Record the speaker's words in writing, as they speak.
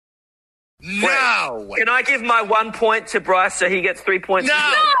No. Wait, can I give my 1 point to Bryce so he gets 3 points?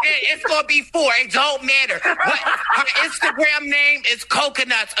 No, it's going to be 4. It don't matter. Her Instagram name is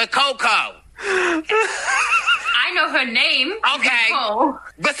Coconuts or Coco. I know her name. Okay. Coco.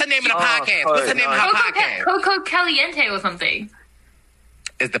 What's the name of the podcast? What's the name of her podcast? Coco Caliente or something.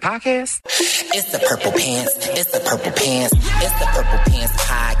 Is the podcast? It's the Purple Pants. It's the Purple Pants. It's the Purple Pants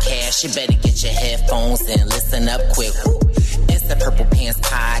podcast. You better get your headphones and listen up quick. It's the Purple Pants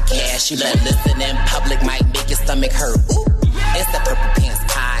podcast. You better listen in public, might make your stomach hurt. It's the Purple Pants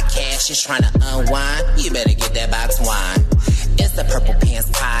podcast. You're trying to unwind. You better get that box wine. It's the Purple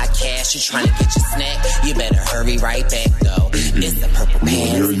Pants podcast. You're trying to get your snack. You better hurry right back though. It's the Purple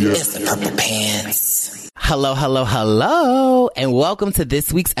Pants. It's the Purple Pants. Hello, hello, hello, and welcome to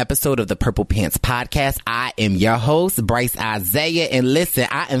this week's episode of the Purple Pants Podcast. I am your host, Bryce Isaiah, and listen,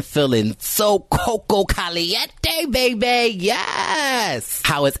 I am feeling so Coco Caliente, baby, yes!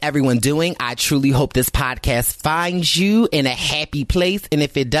 How is everyone doing? I truly hope this podcast finds you in a happy place, and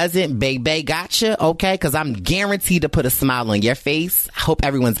if it doesn't, baby, gotcha, okay? Because I'm guaranteed to put a smile on your face. I hope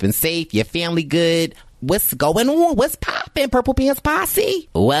everyone's been safe, your family good. What's going on? What's poppin', Purple Pants Posse?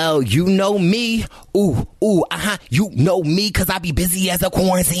 Well, you know me. You know me, cause I be busy as a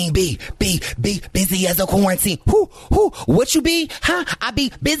quarantine. Be busy as a quarantine. What you be? Huh? I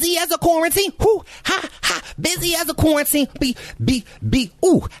be busy as a quarantine. Busy as a quarantine.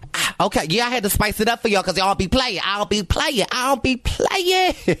 Okay, yeah, I had to spice it up for y'all, cause y'all be playing. I don't be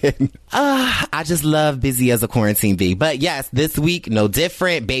playing. I just love busy as a quarantine be. But yes, this week, no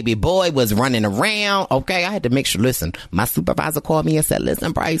different. Baby boy was running around. Okay, I had to make sure, listen, my supervisor called me and said,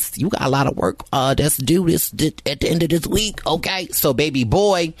 listen, Bryce, you got a lot of work that's due this at the end of this week, okay? So baby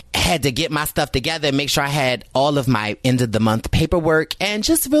boy had to get my stuff together and make sure I had all of my end of the month paperwork and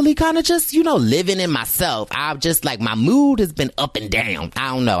just really kind of just, living in myself. I'm just like, my mood has been up and down. I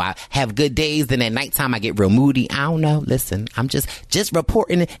don't know. I have good days, then at nighttime I get real moody. I don't know. Listen, I'm just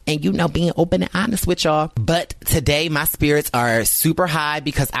reporting and, being open and honest with y'all. But today my spirits are super high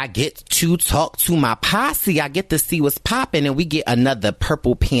because I get to talk to my posse. I get to see what's popping, and we get another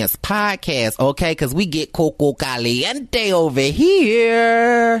Purple Pants podcast, okay? Because we get Coco Caliente over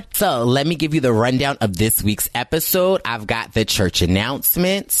here. So let me give you the rundown of this week's episode. I've got the church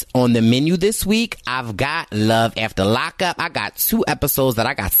announcements on the menu this week. I've got Love After Lockup. I got 2 episodes that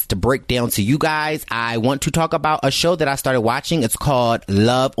I got to break down to you guys. I want to talk about a show that I started watching. It's called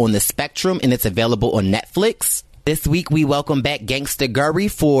Love on the Spectrum, and it's available on Netflix. This week, we welcome back Gangsta Gurry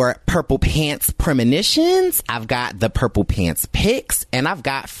for Purple Pants Premonitions. I've got the Purple Pants Picks, and I've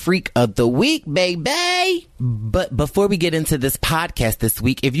got Freak of the Week, baby. But before we get into this podcast this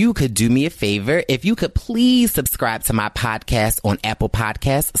week, if you could do me a favor, if you could please subscribe to my podcast on Apple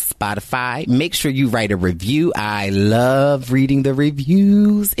Podcasts, Spotify. Make sure you write a review. I love reading the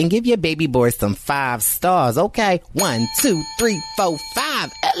reviews. And give your baby boy some 5 stars, okay? 1, 2, 3, 4,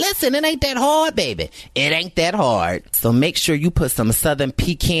 5. Listen, it ain't that hard, baby. It ain't that hard. So make sure you put some Southern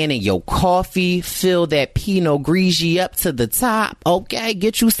Pecan in your coffee. Fill that Pinot Grigio up to the top. Okay,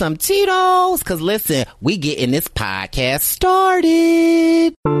 get you some Tito's. Cause listen, we getting this podcast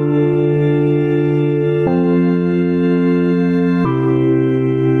started.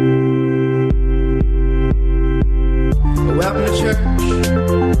 Welcome to church.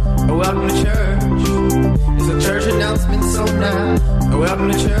 Welcome to church. It's a church announcement, so now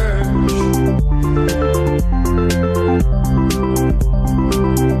welcome to church.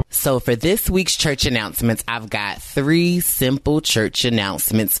 So for this week's church announcements, I've got 3 simple church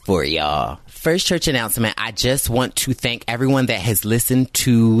announcements for y'all. First church announcement, I just want to thank everyone that has listened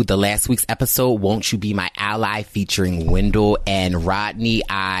to the last week's episode, Won't You Be My Ally, featuring Wendell and Rodney.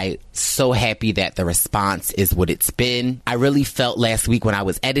 I so happy that the response is what it's been. I really felt last week when I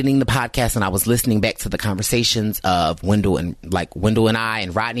was editing the podcast and I was listening back to the conversations of Wendell and I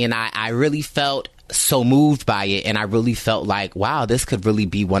and Rodney and I really felt so moved by it, and I really felt like, wow, this could really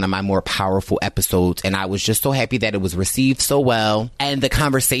be one of my more powerful episodes, and I was just so happy that it was received so well, and the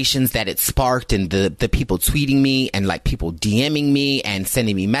conversations that it sparked, and the people tweeting me, and like people DMing me and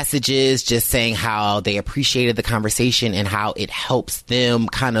sending me messages just saying how they appreciated the conversation and how it helps them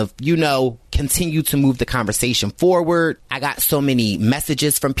kind of, continue to move the conversation forward. I got so many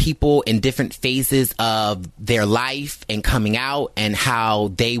messages from people in different phases of their life and coming out, and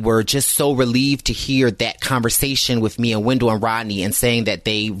how they were just so relieved to hear that conversation with me and Wendell and Rodney, and saying that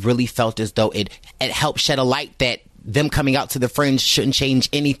they really felt as though it helped shed a light that them coming out to the Fringe shouldn't change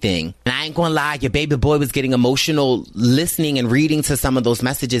anything. And I ain't gonna lie, your baby boy was getting emotional listening and reading to some of those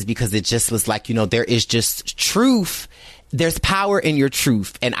messages, because it just was like, there is just truth there's power in your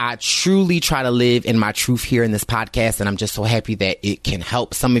truth, and I truly try to live in my truth here in this podcast, and I'm just so happy that it can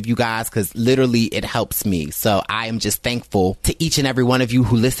help some of you guys, because literally it helps me. So I am just thankful to each and every one of you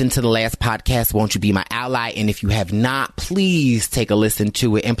who listened to the last podcast. Won't you be my ally? And if you have not, please take a listen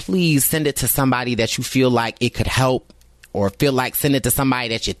to it, and please send it to somebody that you feel like it could help, or feel like send it to somebody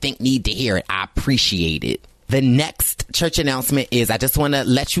that you think need to hear it. I appreciate it. The next church announcement is, I just want to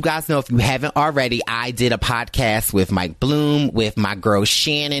let you guys know, if you haven't already, I did a podcast with Mike Bloom, with my girl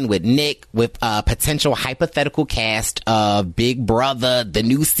Shannon, with Nick, with a potential hypothetical cast of Big Brother, the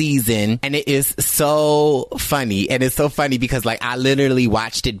new season. And it is so funny. And it's so funny because, like, I literally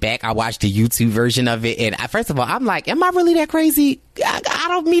watched it back. I watched the YouTube version of it. And first of all, I'm like, am I really that crazy? I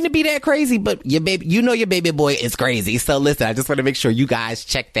don't mean to be that crazy, but your baby, your baby boy is crazy. So listen, I just want to make sure you guys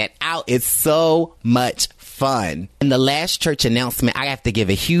check that out. It's so much fun. In the last church announcement, I have to give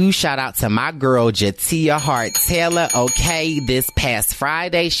a huge shout out to my girl Jatia Hart Taylor. Okay, this past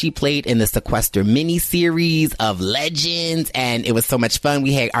Friday, she played in the Sequester mini-series of Legends, and it was so much fun.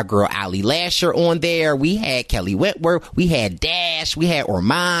 We had our girl Ali Lasher on there. We had Kelly Wentworth. We had Dash. We had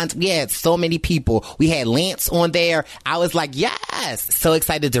Ormond. We had so many people. We had Lance on there. I was like, yes, so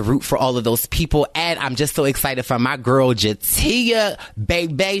excited to root for all of those people, and I'm just so excited for my girl Jatia,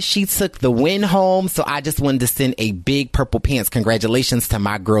 baby. She took the win home, so I just wanted to send a big purple pants congratulations to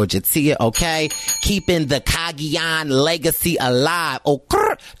my girl Jatia, okay? Keeping the Cagayan legacy alive. Oh,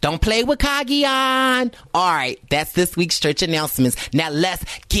 don't play with Cagayan. All right, that's this week's church announcements. Now let's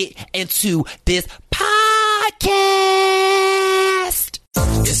get into this podcast.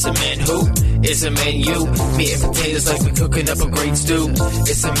 It's a man who, it's a man you. Meat and potatoes like we cooking up a great stew.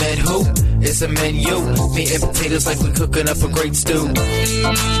 It's a man who, it's a man you. Meat and potatoes like we cooking up a great stew.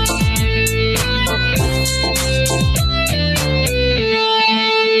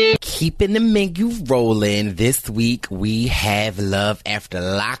 Keeping the menu rolling. This week we have Love After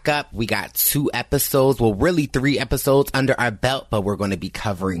Lockup. We got 2 episodes, well, really 3 episodes under our belt, but we're going to be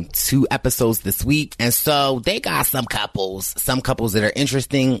covering 2 episodes this week. And so they got some couples that are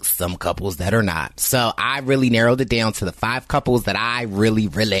interesting, some couples that are not. So I really narrowed it down to the 5 couples that I really,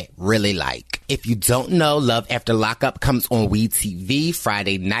 really, really like. If you don't know, Love After Lockup comes on WeTV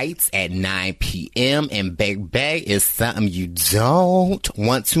Friday nights at 9 p.m. and baby is something you don't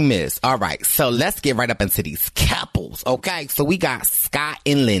want to miss. All right, so let's get right up into these couples, okay? So we got Scott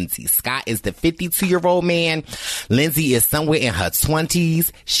and Lindsay. Scott is the 52-year-old man. Lindsay is somewhere in her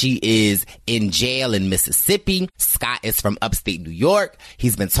 20s. She is in jail in Mississippi. Scott is from upstate New York.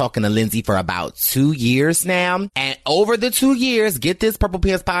 He's been talking to Lindsay for about 2 years now. And over the 2 years, get this, Purple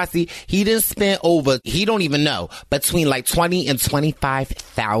Pants Posse, he done spent over, he don't even know, between like $20,000 and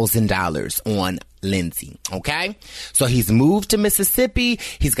 $25,000 on Lindsay. Okay, so he's moved to Mississippi.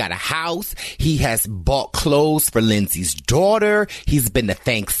 He's got a house. He has bought clothes for Lindsay's daughter. He's been to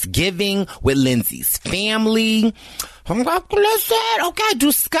Thanksgiving with Lindsay's family. I'm like, listen, okay,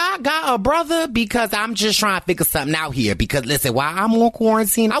 do Scott got a brother? Because I'm just trying to figure something out here. Because listen, while I'm on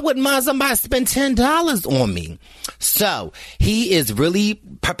quarantine, I wouldn't mind somebody spend $10 on me. So he is really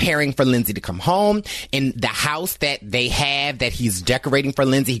preparing for Lindsay to come home. In the house that they have that he's decorating for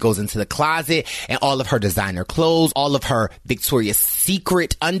Lindsay, he goes into the closet and all of her designer clothes, all of her Victoria's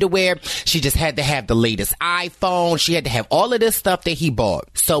Secret underwear. She just had to have the latest iPhone. She had to have all of this stuff that he bought.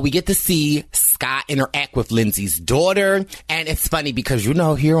 So we get to see Scott interact with Lindsay's daughter. And it's funny because, you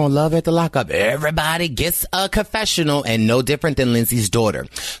know, here on Love at the Lockup, everybody gets a confessional, and no different than Lindsay's daughter.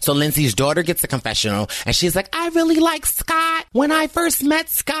 So Lindsay's daughter gets a confessional and she's like, I really like Scott. When I first met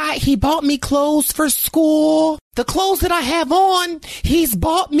Scott, he bought me clothes for school. The clothes that I have on, he's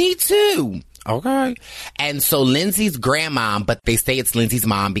bought me too. Okay. And so Lindsay's grandma, but they say it's Lindsay's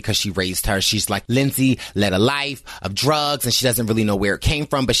mom because she raised her. She's like, Lindsay led a life of drugs and she doesn't really know where it came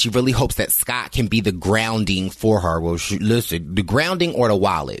from, but she really hopes that Scott can be the grounding for her. Well, listen, the grounding or the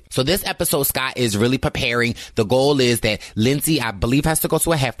wallet. So this episode, Scott is really preparing. The goal is that Lindsay, I believe, has to go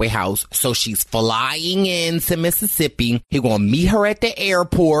to a halfway house. So she's flying into Mississippi. He's going to meet her at the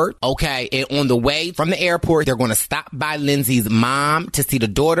airport. Okay. And on the way from the airport, they're going to stop by Lindsay's mom to see the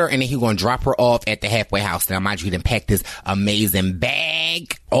daughter, and then he's going to drop her off at the halfway house. Now, mind you, he done packed this amazing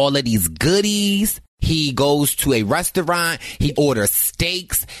bag, all of these goodies. He goes to a restaurant. He orders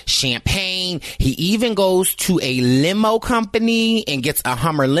steaks, champagne. He even goes to a limo company and gets a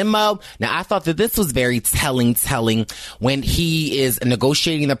Hummer limo. Now, I thought that this was very telling when he is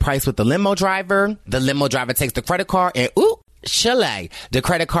negotiating the price with the limo driver. The limo driver takes the credit card and, Chile. The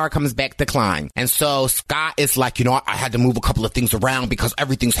credit card comes back declined. And so Scott is like, I had to move a couple of things around because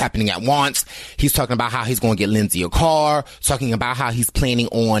everything's happening at once. He's talking about how he's going to get Lindsay a car, talking about how he's planning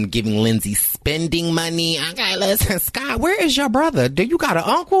on giving Lindsay spending money. Okay, listen, Scott, where is your brother? Do you got an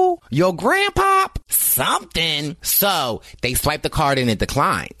uncle? Your grandpa? Something. So they swipe the card and it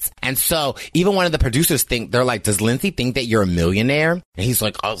declines. And so even one of the producers they're like, does Lindsay think that you're a millionaire? And he's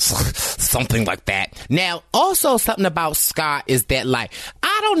like, oh, something like that. Now, also something about Scott is that, like,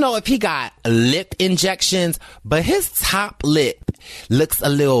 I don't know if he got lip injections, but his top lip looks a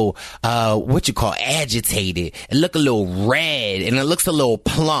little, agitated. It look a little red and it looks a little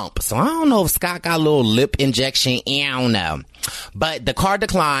plump. So I don't know if Scott got a little lip injection. I don't know. But the card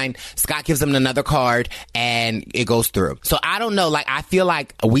declined. Scott gives him another card and it goes through. So I don't know. Like, I feel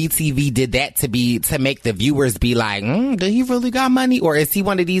like WeTV did that to make the viewers be like, did he really got money? Or is he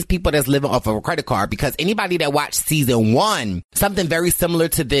one of these people that's living off of a credit card? Because anybody that watched season 1, something very similar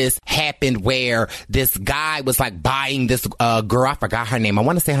to this happened where this guy was like buying this girl. I forgot her name. I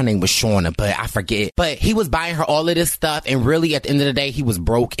want to say her name was Shauna, but I forget. But he was buying her all of this stuff. And really at the end of the day, he was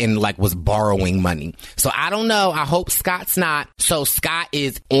broke and like was borrowing money. So I don't know. I hope Scott's not. So Scott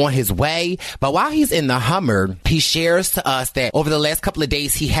is on his way. But while he's in the Hummer, he shares to us that over the last couple of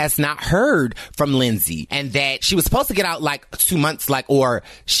days, he has not heard from Lindsay and that she was supposed to get out like 2 months, or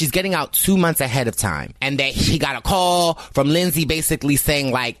she's getting out 2 months ahead of time. And that he got a call from Lindsay basically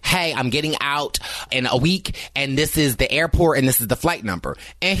saying like, hey, I'm getting out in a week and this is the airport and this is the flight number.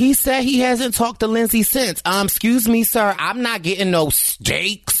 And he said he hasn't talked to Lindsay since. Excuse me, sir. I'm not getting no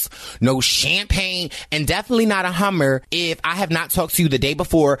steaks, no champagne, and definitely not a Hummer if I have not talked to you the day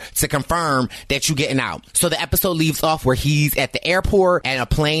before to confirm that you're getting out. So the episode leaves off where he's at the airport and a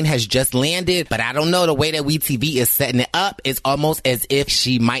plane has just landed. But I don't know, the way that WeTV is setting it up is almost as if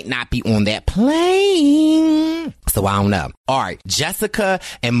she might not be on that plane. So I don't know. All right, Jessica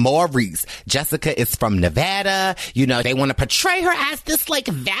and Maurice. Jessica is from Nevada. They want to portray her as this like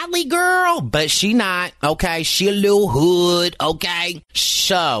valley girl, but she not. Okay, she a little hood. Okay,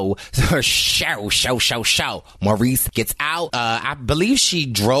 show. Maurice gets out. I believe she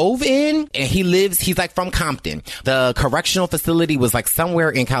drove in and he's like from Compton. The correctional facility was like somewhere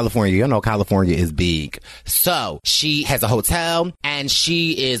in California. California is big. So she has a hotel and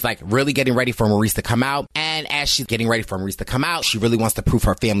she is like really getting ready for Maurice to come out. And as she's getting ready for Maurice to come out, she really wants to prove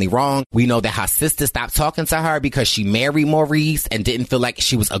her family wrong. We know that her sister stopped talking to her because she married Maurice and didn't feel like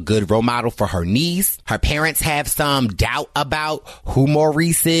she was a good role model for her niece. Her parents have some doubt about who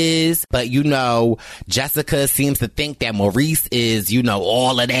Maurice is, but Jessica seems to think that Maurice is,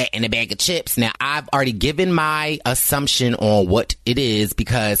 all of that in a bag of chips. Now, I've already given my assumption on what it is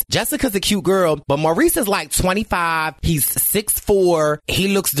because Jessica's a cute girl, but Maurice is like 25. He's 6'4". He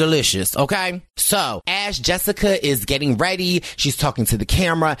looks delicious, okay? So, as Jessica is getting ready, she's talking to the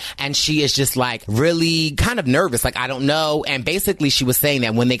camera and she is just like really kind of nervous. Like, I don't know. And basically she was saying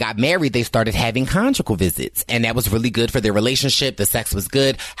that when they got married, they started having conjugal visits and that was really good for their relationship. The sex was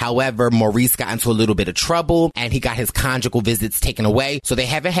good. However, Maurice got into a little bit of trouble and he got his conjugal visits taken away. So they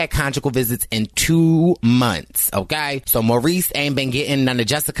haven't had conjugal visits in 2 months. Okay. So Maurice ain't been getting none of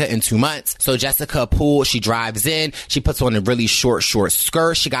Jessica in 2 months. So Jessica she drives in, she puts on a really short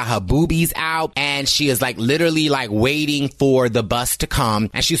skirt. She got her boobies out and she is like literally like waiting for the bus to come.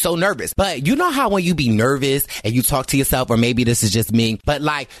 And she's so nervous. But you know how when you be nervous and you talk to yourself, or maybe this is just me, but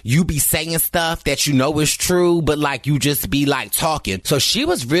like you be saying stuff that is true, but like you just be like talking. So she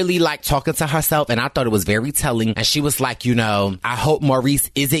was really like talking to herself and I thought it was very telling. And she was like, I hope Maurice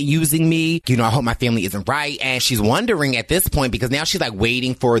isn't using me. I hope my family isn't right. And she's wondering at this point because now she's like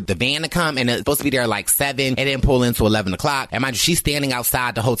waiting for the van to come and it's supposed to be there like 7. It didn't pull into 11 o'clock. And mind you, she's standing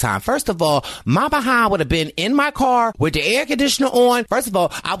outside the whole time. First of all, my behind would have been in my car with the air conditioner on. First of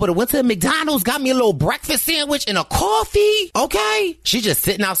all, I would have went to McDonald's, got me a little breakfast sandwich and a coffee. Okay. She's just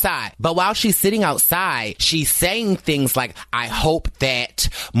sitting outside. But while she's sitting outside, she's saying things like, I hope that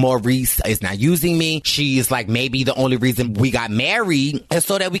Maurice is not using me. She's like, maybe the only reason we got married is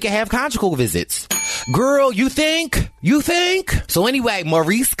so that we can have conjugal visits. Girl, you think? So anyway,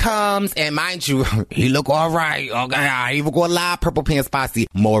 Maurice comes and mind you, he look all right. Okay, I even go live, Purple Pants Posse.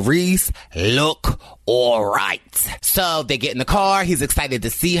 Maurice look all right. So they get in the car. He's excited to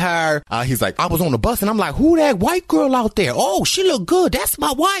see her. He's like, I was on the bus and I'm like, who that white girl out there? Oh, she look good. That's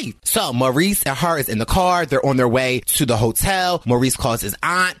my wife. So Maurice and her is in the car. They're on their way to the hotel. Maurice calls his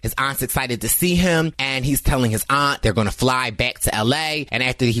aunt. His aunt's excited to see him and he's telling his aunt they're going to fly back to LA. And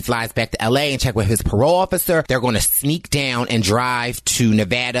after he flies back to LA and check with his parole officer, they're going to sneak down and drive to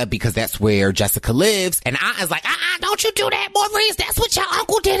Nevada because that's where Jessica lives. And aunt is like, don't you do that, Maurice. That's what your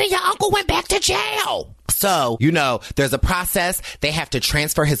uncle did and your uncle went back to jail. So, you know, there's a process. They have to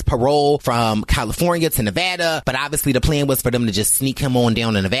transfer his parole from California to Nevada. But obviously the plan was for them to just sneak him on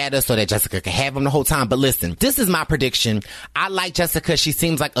down to Nevada so that Jessica could have him the whole time. But listen, this is my prediction. I like Jessica. She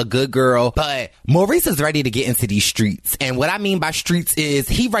seems like a good girl. But Maurice is ready to get into these streets. And what I mean by streets is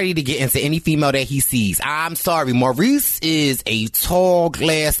he ready to get into any female that he sees. I'm sorry. Maurice is a tall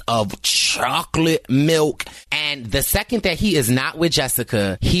glass of chocolate milk. And the second that he is not with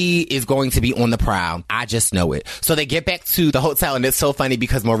Jessica, he is going to be on the prowl. I just know it. So they get back to the hotel, and it's so funny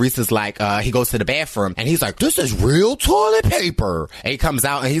because Maurice is like, he goes to the bathroom and he's like, this is real toilet paper. And he comes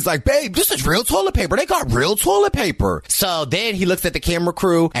out and he's like, babe, this is real toilet paper. They got real toilet paper. So then he looks at the camera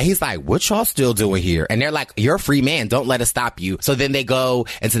crew and he's like, what y'all still doing here? And they're like, you're a free man. Don't let us stop you. So then they go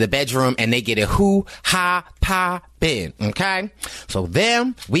into the bedroom and they get a hoo-ha pop in. Okay. So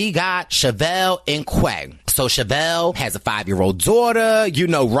then we got Chevelle and Quay. So Chevelle has a 5-year-old daughter. You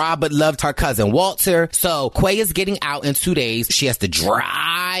know, Robert loved her cousin Walter. So Quay is getting out in 2 days. She has to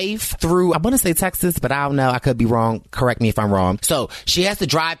drive through, I want to say Texas, but I don't know. I could be wrong. Correct me if I'm wrong. So she has to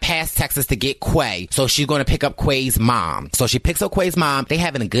drive past Texas to get Quay. So she's going to pick up Quay's mom. So she picks up Quay's mom. They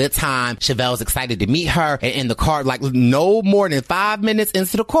having a good time. Chevelle's excited to meet her. And in the car, like no more than 5 minutes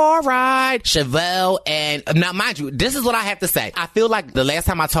into the car ride, Chevelle and, now mind you, this is what I have to say. I feel like the last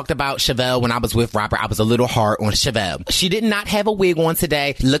time I talked about Chevelle when I was with Robert, I was a little hard on Chevelle. She did not have a wig on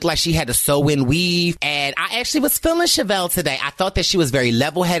today. Looked like she had a sew-in weave. And I actually was feeling Chevelle today. I thought that she was very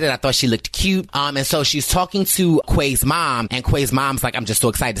level-headed. I thought she looked cute. And so she's talking to Quay's mom. And Quay's mom's like, I'm just so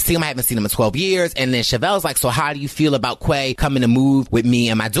excited to see him. I haven't seen him in 12 years. And then Chevelle's like, so how do you feel about Quay coming to move with me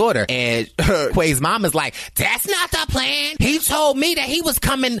and my daughter? And Quay's mom is like, that's not the plan. He told me that he was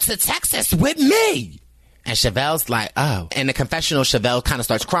coming to Texas with me. And Chevelle's like, oh. In the confessional, Chevelle kind of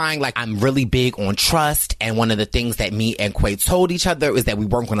starts crying like, I'm really big on trust. And one of the things that me and Quay told each other is that we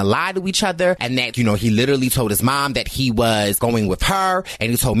weren't going to lie to each other. And that, you know, he literally told his mom that he was going with her.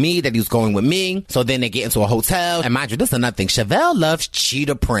 And he told me that he was going with me. So then they get into a hotel. And mind you, this is another thing. Chevelle loves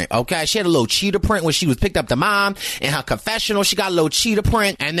cheetah print, okay? She had a little cheetah print when she was picked up the mom. In her confessional, she got a little cheetah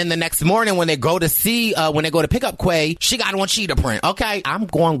print. And then the next morning when they go to pick up Quay, she got on cheetah print, okay? I'm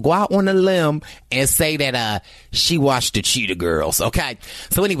going to go out on a limb and say that she watched the Cheetah Girls, okay?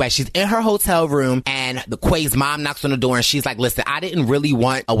 So anyway, she's in her hotel room and the Quay's mom knocks on the door and she's like, listen, I didn't really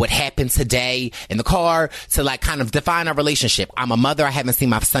want what happened today in the car to like kind of define our relationship. I'm a mother. I haven't seen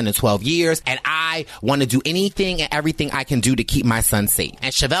my son in 12 years and I want to do anything and everything I can do to keep my son safe.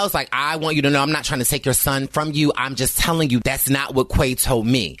 And Chevelle's like, I want you to know I'm not trying to take your son from you. I'm just telling you that's not what Quay told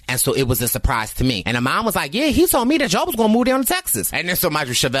me. And so it was a surprise to me. And the mom was like, yeah, he told me that y'all was going to move down to Texas. And then so my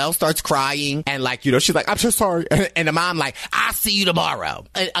Chevelle starts crying and like, you know, she's like, I'm so sorry. And the mom like, I'll see you tomorrow.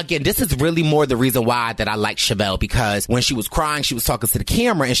 And again, this is really more the reason why that I like Chevelle, because when she was crying, she was talking to the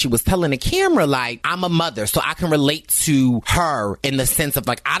camera and she was telling the camera like, I'm a mother, so I can relate to her in the sense of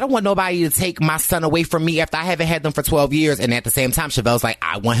like, I don't want nobody to take my son away from me after I haven't had them for 12 years. And at the same time, Chevelle's like,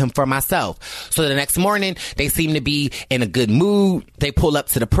 I want him for myself. So the next morning, they seem to be in a good mood. They pull up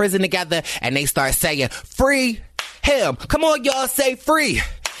to the prison together and they start saying, free him. Come on, y'all, say free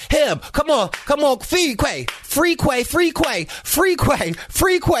him. Come on, free Quay, free Quay, free Quay, free Quay,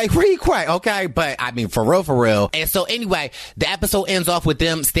 free Quay, free Quay. Okay, but I mean, for real. And so anyway, the episode ends off with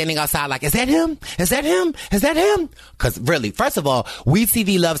them standing outside like, is that him? Is that him? Is that him? Because really, first of all,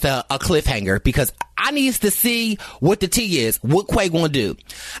 WeTV loves a cliffhanger because I needs to see what the tea is. What Quay gonna do?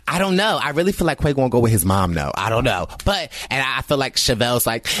 I don't know. I really feel like Quay gonna go with his mom though. I don't know. But, and I feel like Chevelle's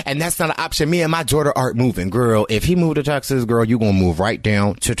like, and that's not an option. Me and my daughter aren't moving. Girl, if he moved to Texas, girl, you gonna move right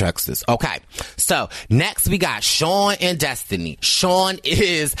down to Texas. Okay. So next we got Sean and Destiny. Sean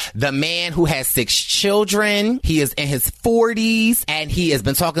is the man who has 6 children. He is in his 40s and he has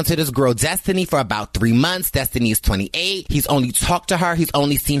been talking to this girl Destiny for about 3 months. Destiny is 28. He's only talked to her. He's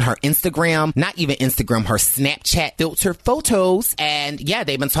only seen her Instagram, not even Instagram, her Snapchat filter photos. And yeah,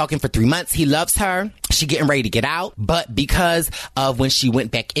 they've been talking for 3 months. He loves her. She getting ready to get out. But because of when she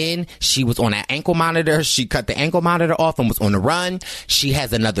went back in, she was on an ankle monitor. She cut the ankle monitor off and was on the run. She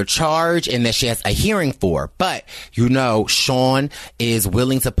has another charge and that she has a hearing for. But, you know, Sean is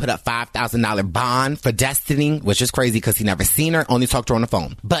willing to put up $5,000 bond for Destiny, which is crazy because he never seen her, only talked to her on the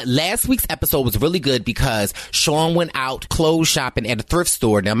phone. But last week's episode was really good because Sean went out clothes shopping at a thrift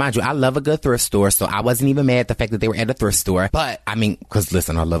store. Now, mind you, I love a good thrift store, so I wasn't even mad at the fact that they were at a thrift store. But, I mean, because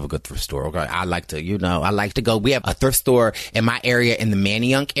listen, I love a good thrift store, okay? I like to, you know, I like to go. We have a thrift store in my area, in the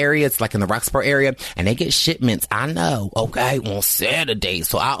Manayunk area. It's like in the Roxborough area, and they get shipments, I know, okay, on Saturday.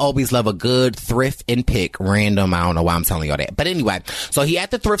 So I always love a good thrift and pick random. I don't know why I'm telling y'all that. But anyway, so he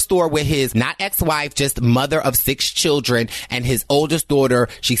at the thrift store with his, not ex-wife, just mother of 6 children, and his oldest daughter,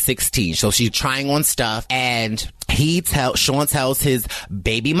 she's 16. So she's trying on stuff, and Sean tells his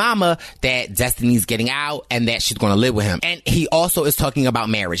baby mama that Destiny's getting out and that she's going to live with him. And he also is talking about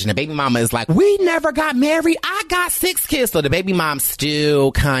marriage. And the baby mama is like, we never got married. I got 6 kids. So the baby mom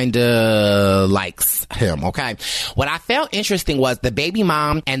still kind of likes him, okay? What I found interesting was the baby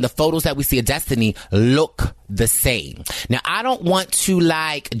mom and the photos that we see of Destiny look the same. Now, I don't want to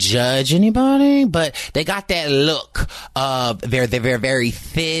like judge anybody, but they got that look of they're very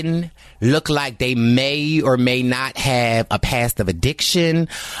thin, look like they may or may not have a past of addiction.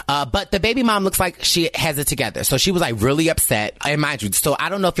 But the baby mom looks like she has it together. So she was like really upset. And mind you, so I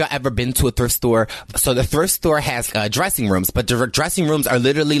don't know if y'all ever been to a thrift store. So the thrift store has dressing rooms, but the dressing rooms are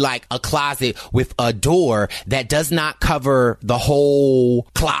literally like a closet with a door that does not cover the whole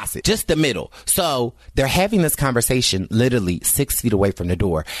closet, just the middle. So they're having this conversation literally 6 feet away from the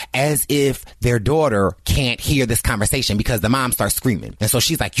door, as if their daughter can't hear this conversation because the mom starts screaming. And so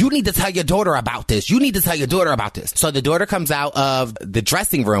she's like, you need to tell your daughter about this. You need to tell your daughter about this. So the daughter comes out of the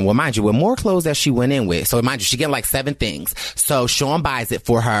dressing room, well, mind you, with more clothes that she went in with. So mind you, she getting like 7 things. So Sean buys it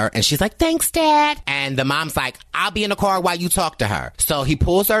for her and she's like, thanks, Dad. And the mom's like, I'll be in the car while you talk to her. So he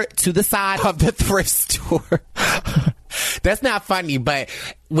pulls her to the side of the thrift store. That's not funny, but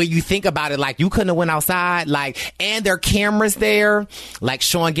when you think about it, like, you couldn't have went outside, like, and there are cameras there, like,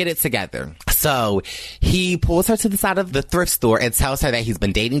 Sean, get it together. So he pulls her to the side of the thrift store and tells her that he's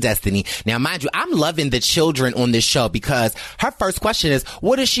been dating Destiny. Now, mind you, I'm loving the children on this show because her first question is,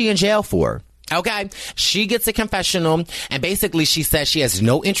 what is she in jail for? Okay, she gets a confessional, and basically she says she has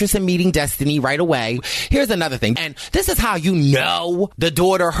no interest in meeting Destiny right away. Here's another thing, and this is how you know the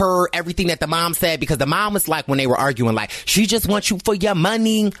daughter heard everything that the mom said, because the mom was like, when they were arguing, like, she just wants you for your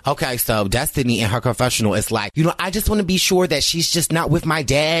money. Okay, so Destiny in her confessional is like, you know, I just want to be sure that she's just not with my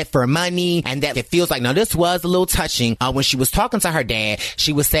dad for money, and that it feels like, now this was a little touching. When she was talking to her dad,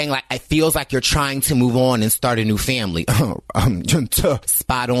 she was saying, like, it feels like you're trying to move on and start a new family.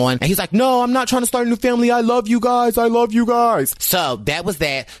 Spot on. And he's like, no, I'm not trying to start a new family. I love you guys. I love you guys. So that was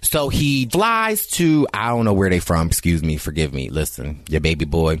that. So he flies to, I don't know where they from. Excuse me. Forgive me. Listen, your baby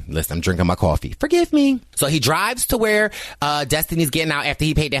boy. Listen, I'm drinking my coffee. Forgive me. So he drives to where Destiny's getting out after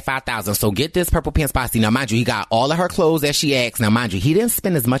he paid that $5,000. So get this, Purple Pants Posse. Now, mind you, he got all of her clothes that she asked. Now, mind you, he didn't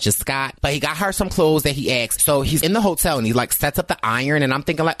spend as much as Scott, but he got her some clothes that he asked. So he's in the hotel and he like sets up the iron, and I'm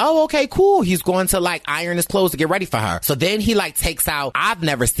thinking like, oh, okay, cool. He's going to like iron his clothes to get ready for her. So then he like takes out, I've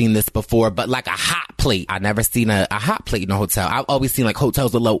never seen this before, but like a hot plate. I've never seen a hot plate in a hotel. I've always seen like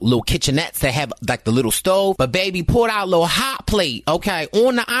hotels with little kitchenettes that have like the little stove. But baby pulled out a little hot plate, okay,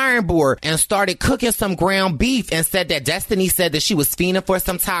 on the iron board and started cooking some ground beef, and said that Destiny said that she was fiending for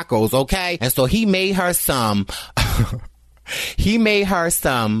some tacos, okay? And so he made her some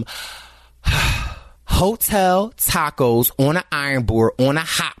hotel tacos on an iron board on a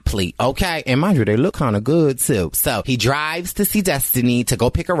hot plate, okay? And mind you, they look kind of good too. So he drives to see Destiny to go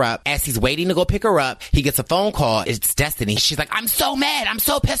pick her up. As he's waiting to go pick her up, he gets a phone call. It's Destiny. She's like, I'm so mad. I'm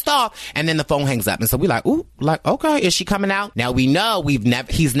so pissed off. And then the phone hangs up. And so we're like, ooh, like, okay, is she coming out? Now we know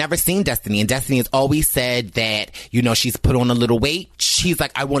he's never seen Destiny. And Destiny has always said that, you know, she's put on a little weight. She's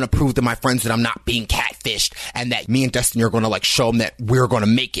like, I want to prove to my friends that I'm not being catfished and that me and Destiny are going to like show them that we're going to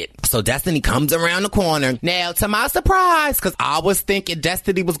make it. So Destiny comes around the corner. Now, to my surprise, because I was thinking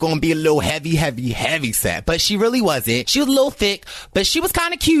Destiny was going to be a little heavy set, but she really wasn't. She was a little thick, but she was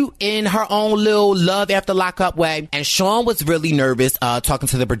kind of cute in her own little love after lockup way. And Sean was really nervous, talking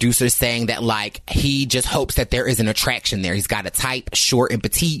to the producers, saying that like he just hopes that there is an attraction there. He's got a type, short and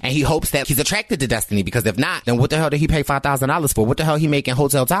petite, and he hopes that he's attracted to Destiny, because if not, then what the hell did he pay $5,000 for? What the hell he making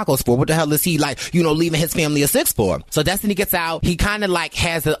hotel tacos for? What the hell is he like, you know, leaving his family of 6 for? So Destiny gets out. He kind of like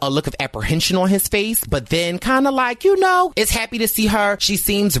has a look of apprehension on his face, but then kind of like, you know, is happy to see her. She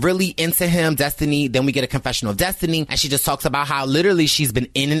seems really into him, Destiny. Then we get a confession of Destiny, and she just talks about how literally she's been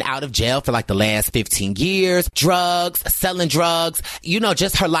in and out of jail for like the last 15 years, drugs, selling drugs, you know,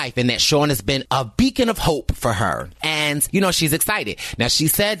 just her life, and that Sean has been a beacon of hope for her. And, you know, she's excited. Now, she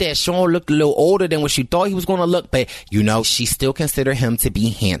said that Sean looked a little older than what she thought he was going to look, but, you know, she still considered him to be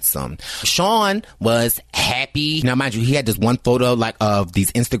handsome. Sean was happy. Now, mind you, he had this one photo like of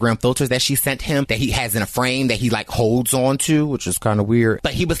these Instagram filters that she sent him that he has in a frame that he like holds on to, which is kind of weird.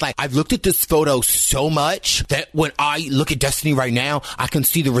 But he was like, I've looked at this photo so much that when I look at Destiny right now, I can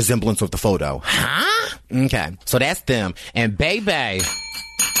see the resemblance of the photo. Huh? Okay. So that's them. And baby,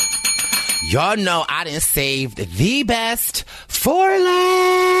 Y'all know I done saved the best for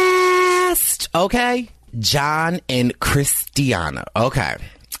last. Okay? John and Christiana. Okay.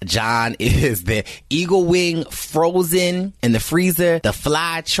 John is the eagle wing frozen in the freezer, the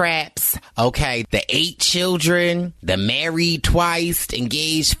fly traps, okay, the 8 children, the married twice,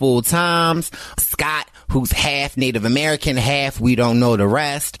 engaged full times, Scott, who's half Native American, half we don't know the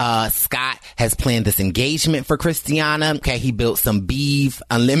rest. Scott has planned this engagement for Christiana. Okay, he built some beef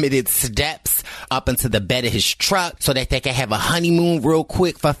unlimited steps up into the bed of his truck so that they can have a honeymoon real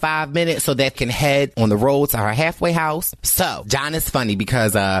quick for 5 minutes so they can head on the road to her halfway house. So John is funny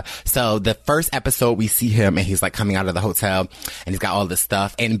because so the first episode we see him and he's like coming out of the hotel and he's got all this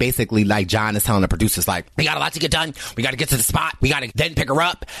stuff, and basically like John is telling the producers like, we got a lot to get done, we got to get to the spot, we got to then pick her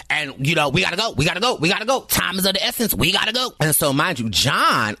up, and you know, we got to go, time is of the essence, we got to go. And so mind you,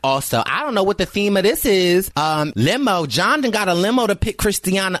 John also, I don't know what the theme of this is, limo. John done got a limo to pick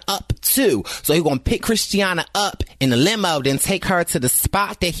Christiana up too, so he's gonna pick Christiana up in the limo, then take her to the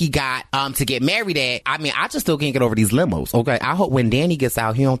spot that he got to get married at. I mean, I just still can't get over these limos. Okay, I hope when Danny gets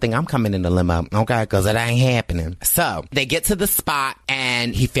out, he don't think I'm coming in the limo. Okay, because it ain't happening. So they get to the spot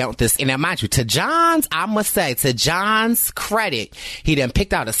and he felt this. And now mind you, to John's, I must say, to John's credit, he then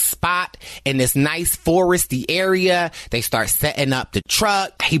picked out a spot in this nice foresty area. They start setting up the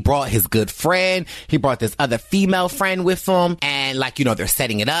truck. He brought his good friend. He brought this other female friend with him, and like, you know, they're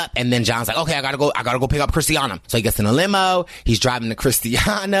setting it up. And then John's like, okay, I gotta go pick up Christiana. So he gets in a limo. He's driving to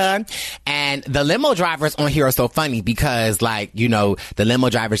Christiana, and the limo drivers on here are so funny because, like, you know, the limo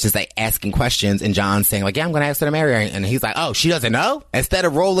driver's just like asking questions, and John's saying like, yeah, I'm gonna ask her to marry her, and he's like, oh, she doesn't know? Instead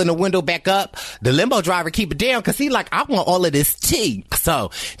of rolling the window back up, the limo driver keep it down because he like, I want all of this tea.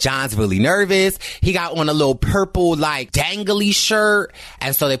 So John's really nervous. He got on a little purple like dangly shirt,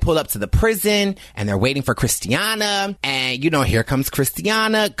 and so they pull up to the prison and they're waiting for Christiana, and you know, here comes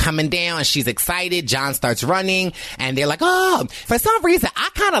Christiana coming down, and she's excited. John starts running, and they're like, oh, for some reason I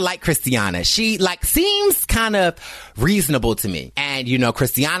kind of like Christiana. She like seems kind of reasonable to me. And you know,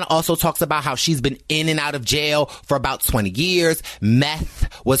 Christiana also talks about how she's been in and out of jail for about 20 years.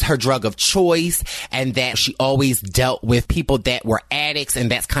 Meth was her drug of choice, and that she always dealt with people that were addicts, and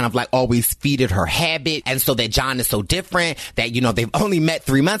that's kind of like always feeded her habit. And so that John is so different, that, you know, they've only met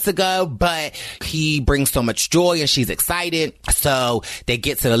 3 months ago, but he brings so much joy and she's excited. So they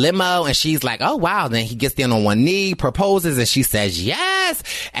get to the limo and she's like, oh wow. Then he gets down on one knee, proposes, and she says yes.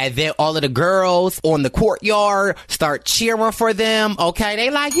 And then all of the girls on the courtyard start cheering for them. Okay, they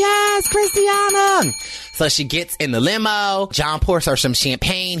like, yes, Christiana. So she gets in the limo. John pours her some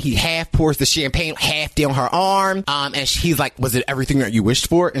champagne. He half pours the champagne, half down her arm. And he's like, was it everything that you wished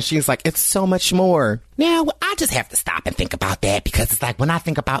for? And she's like, it's so much more. Now, I just have to stop and think about that, because it's like, when I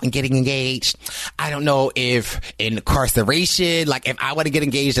think about getting engaged, I don't know if incarceration, like if I were to get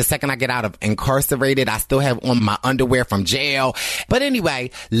engaged the second I get out of incarcerated, I still have on my underwear from jail. But anyway,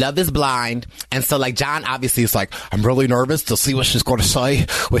 love is blind. And so like John obviously is like, I'm really nervous to see what she's going to say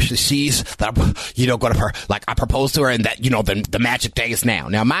when she sees that I'm, you know, going to her, like I proposed to her, and that, you know, the magic day is now.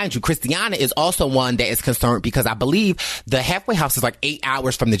 Now, mind you, Christiana is also one that is concerned because I believe the halfway house is like 8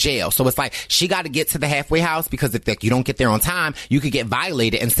 hours from the jail. So it's like, she got to get to the halfway house, because if like, you don't get there on time, you could get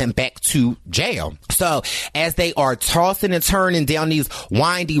violated and sent back to jail. So as they are tossing and turning down these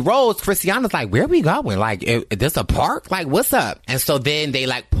windy roads, Christiana's like, where are we going? Like, is this a park? Like, what's up? And so then they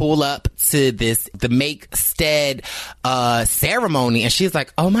like pull up to the make stead ceremony, and she's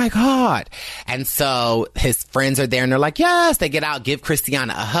like, oh my God. And so his friends are there and they're like, yes. They get out, give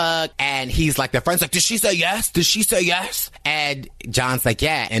Christiana a hug, and he's like, their friend's like, did she say yes? Did she say yes? And John's like,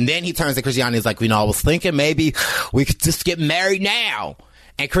 yeah. And then he turns to Christiana and he's like, you know, I was thinking maybe we could just get married now.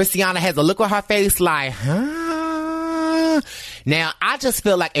 And Christiana has a look on her face like, huh? Now, I just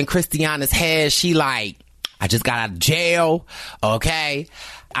feel like in Christiana's head, she like, I just got out of jail, okay?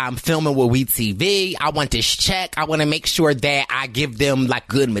 I'm filming with WeTV. I want this check. I want to make sure that I give them like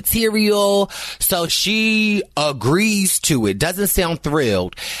good material. So she agrees to it. Doesn't sound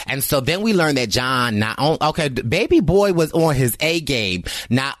thrilled. And so then we learn that John baby boy was on his A game.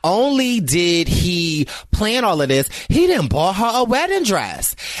 Not only did he plan all of this, he didn't buy her a wedding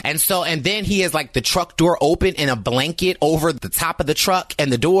dress. And then he has like the truck door open and a blanket over the top of the truck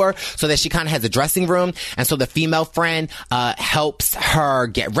and the door so that she kind of has a dressing room. And so the female friend helps her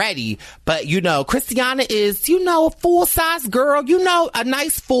get ready. But you know, Christiana is, you know, a full-size girl, you know, a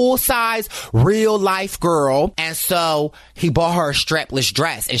nice full-size real life girl. And so he bought her a strapless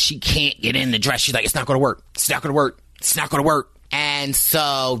dress and she can't get in the dress. She's like, it's not gonna work. It's not gonna work. It's not gonna work. And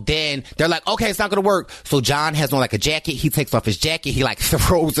so then they're like, okay, it's not going to work. So John has on like a jacket. He takes off his jacket. He like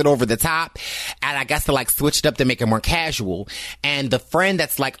throws it over the top. And I guess to like switch it up to make it more casual. And the friend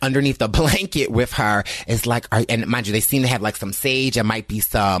that's like underneath the blanket with her is like, and mind you, they seem to have like some sage. It might be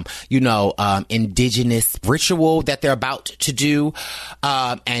some, indigenous ritual that they're about to do.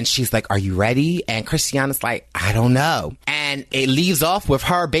 And she's like, are you ready? And Christiana's like, I don't know. And it leaves off with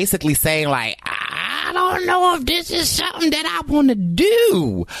her basically saying like, I don't know if this is something that I want to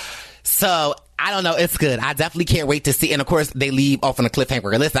do. So I don't know. It's good. I definitely can't wait to see. And of course, they leave off on a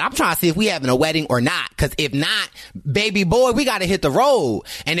cliffhanger. Listen, I'm trying to see if we having a wedding or not. Because if not, baby boy, we got to hit the road.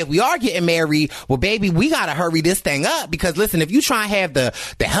 And if we are getting married, well, baby, we got to hurry this thing up. Because listen, if you try and have the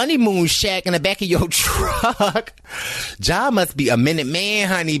honeymoon shack in the back of your truck, John must be a minute man,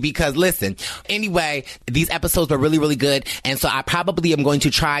 honey. Because listen, anyway, these episodes were really, really good. And so I probably am going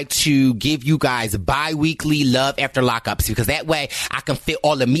to try to give you guys bi-weekly Love After Lockups. Because that way I can fit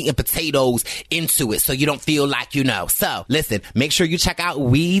all the meat and potatoes into it so you don't feel like So listen, make sure you check out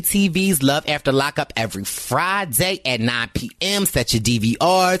We TV's Love After Lockup every Friday at 9 p.m. Set your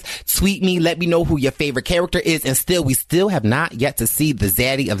DVRs, tweet me, let me know who your favorite character is, and we still have not yet to see the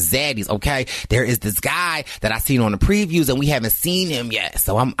zaddy of zaddies, okay? There is this guy that I seen on the previews and we haven't seen him yet,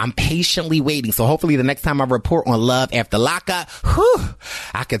 so I'm patiently waiting. So hopefully the next time I report on Love After Lockup,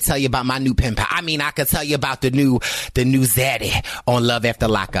 I can tell you about my new pen pal. I can tell you about the new zaddy on Love After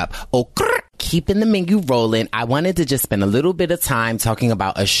Lockup. Keeping the menu rolling, I wanted to just spend a little bit of time talking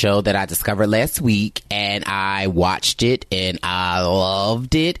about a show that I discovered last week, and I watched it and I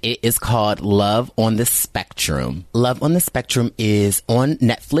loved it. It is called Love on the Spectrum. Love on the Spectrum is on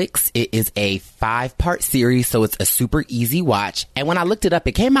Netflix. It is a 5-part series, so it's a super easy watch. And when I looked it up,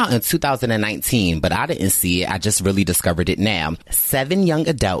 it came out in 2019, but I didn't see it. I just really discovered it now. 7 young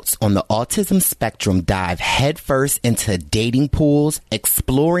adults on the autism spectrum dive headfirst into dating pools,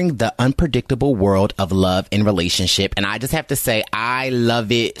 exploring the unpredictable world of love and relationship. And I just have to say, I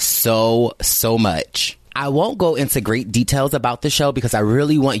love it so much. I won't go into great details about the show because I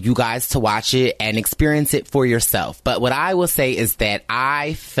really want you guys to watch it and experience it for yourself. But what I will say is that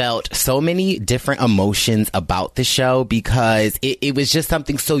I felt so many different emotions about the show because it was just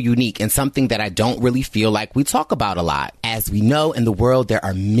something so unique and something that I don't really feel like we talk about a lot. As we know, in the world, there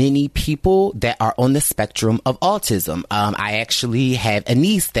are many people that are on the spectrum of autism. I actually have a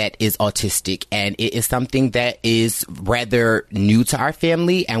niece that is autistic, and it is something that is rather new to our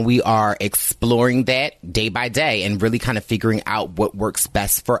family, and we are exploring that day by day and really kind of figuring out what works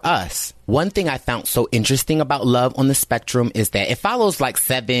best for us. One thing I found so interesting about Love on the Spectrum is that it follows like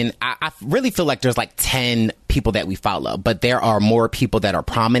 7, I really feel like there's like 10 people that we follow, but there are more people that are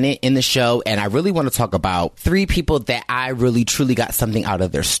prominent in the show. And I really want to talk about 3 people that I really truly got something out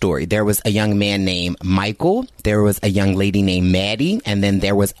of their story. There was a young man named Michael. There was a young lady named Maddie. And then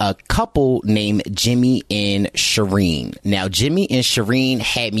there was a couple named Jimmy and Shireen. Now, Jimmy and Shireen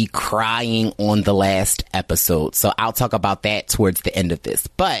had me crying on the last episode. So I'll talk about that towards the end of this.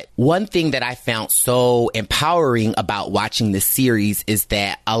 But one thing that I found so empowering about watching this series is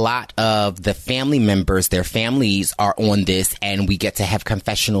that a lot of the family members, their families are on this, and we get to have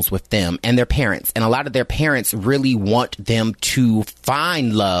confessionals with them and their parents. And a lot of their parents really want them to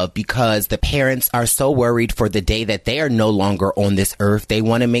find love because the parents are so worried for the day that they are no longer on this earth. They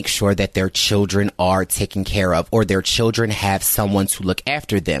want to make sure that their children are taken care of or their children have someone to look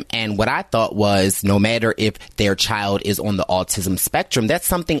after them. And what I thought was, no matter if their child is on the autism spectrum, that's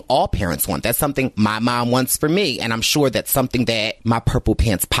something all parents want. That's something my mom wants for me. And I'm sure that's something that my Purple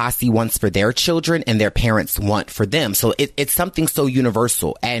Pants posse wants for their children and their parents want for them. So it's something so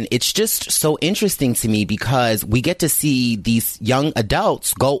universal. And it's just so interesting to me because we get to see these young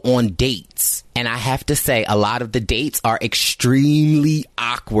adults go on dates. And I have to say, a lot of the dates are extremely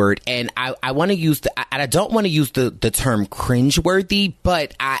awkward. And I want to use I don't want to use the term cringeworthy,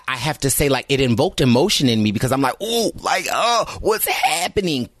 but I have to say, like, it invoked emotion in me because I'm like, oh, like, oh, what's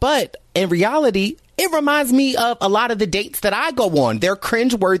happening? But in reality, it reminds me of a lot of the dates that I go on. They're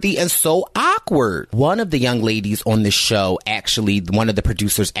cringeworthy and so awkward. One of the young ladies on the show, actually, one of the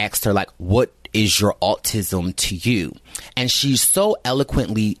producers asked her, like, what is your autism to you? And she so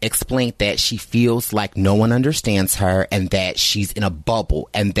eloquently explained that she feels like no one understands her and that she's in a bubble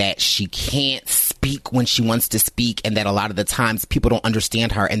and that she can't speak when she wants to speak and that a lot of the times people don't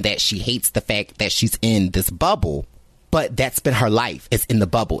understand her and that she hates the fact that she's in this bubble. But that's been her life. It's in the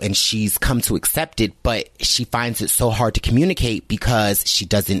bubble, and she's come to accept it, but she finds it so hard to communicate because she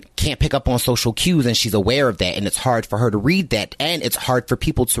can't pick up on social cues, and she's aware of that, and it's hard for her to read that, and it's hard for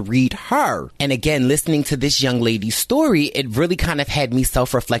people to read her. And again, listening to this young lady's story, it really kind of had me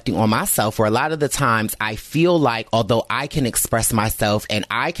self-reflecting on myself, where a lot of the times I feel like, although I can express myself and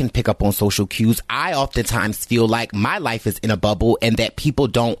I can pick up on social cues, I oftentimes feel like my life is in a bubble and that people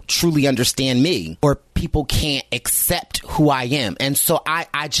don't truly understand me, or people can't accept who I am. And so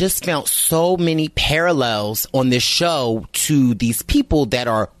I just found so many parallels on this show to these people that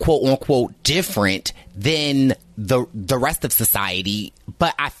are quote unquote different than the rest of society.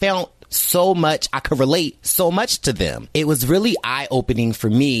 But I found so much, I could relate so much to them. It was really eye-opening for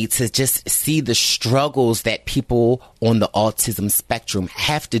me to just see the struggles that people on the autism spectrum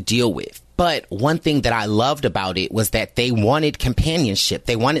have to deal with. But one thing that I loved about it was that they wanted companionship.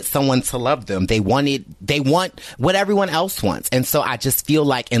 They wanted someone to love them. They want what everyone else wants. And so I just feel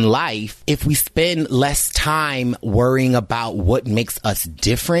like in life, if we spend less time worrying about what makes us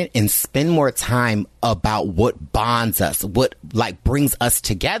different and spend more time about what bonds us, what like brings us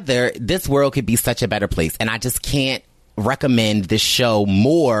together, this world could be such a better place. And I just can't recommend this show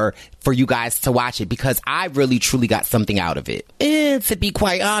more for you guys to watch it, because I really truly got something out of it. And to be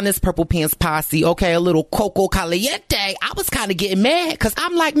quite honest, Purple Pants Posse, okay, a little Coco Caliente, I was kind of getting mad because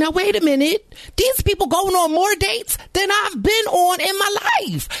I'm like, now wait a minute, these people going on more dates than I've been on in my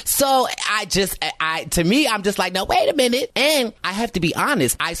life. So to me, I'm just like, now wait a minute. And I have to be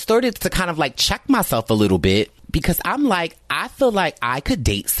honest, I started to kind of like check myself a little bit, because I'm like, I feel like I could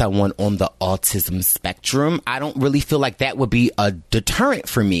date someone on the autism spectrum. I don't really feel like that would be a deterrent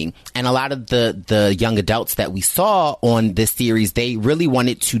for me. And a lot of the young adults that we saw on this series, they really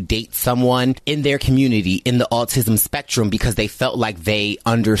wanted to date someone in their community in the autism spectrum because they felt like they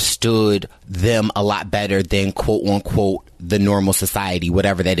understood them a lot better than quote unquote the normal society,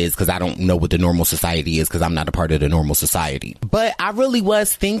 whatever that is, because I don't know what the normal society is because I'm not a part of the normal society. But I really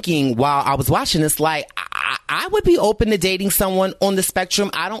was thinking while I was watching this, like, I would be open to dating someone on the spectrum.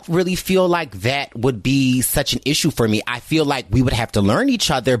 I don't really feel like that would be such an issue for me. I feel like we would have to learn each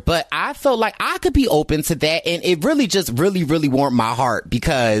other, but I felt like I could be open to that. And it really just really warmed my heart,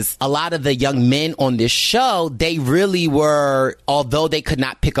 because a lot of the young men on this show, they really were, although they could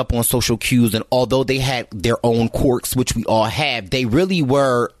not pick up on social cues and although they had their own quirks, which we all have, they really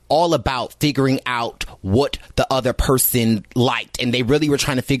were all about figuring out what the other person liked. And they really were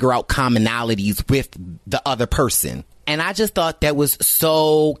trying to figure out commonalities with the other person. And I just thought that was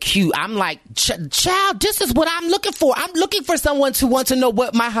so cute. I'm like, child, this is what I'm looking for. I'm looking for someone to want to know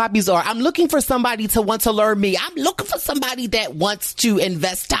what my hobbies are. I'm looking for somebody to want to learn me. I'm looking for somebody that wants to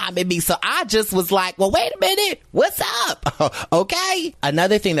invest time in me. So I just was like, well, wait a minute. What's up? Okay.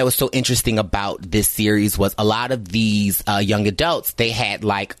 Another thing that was so interesting about this series was a lot of these young adults, they had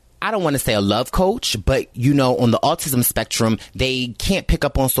like, I don't want to say a love coach, but, you know, on the autism spectrum, they can't pick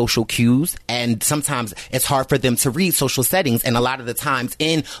up on social cues, and sometimes it's hard for them to read social settings. And a lot of the times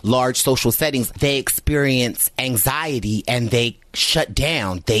in large social settings, they experience anxiety and they shut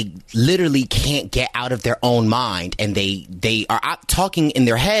down. They literally can't get out of their own mind, and they are out talking in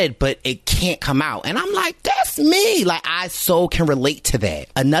their head, but it can't come out. And I'm like, that's me. Like, I so can relate to that.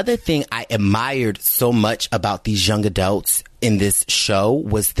 Another thing I admired so much about these young adults in this show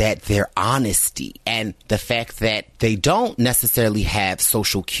was that their honesty and the fact that they don't necessarily have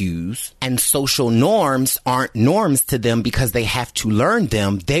social cues and social norms aren't norms to them because they have to learn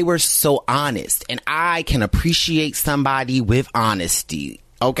them. They were so honest, and I can appreciate somebody with honesty.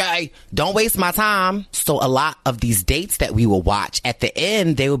 Okay, don't waste my time. So a lot of these dates that we will watch, at the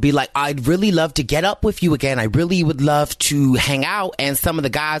end, they will be like, I'd really love to get up with you again. I really would love to hang out. And some of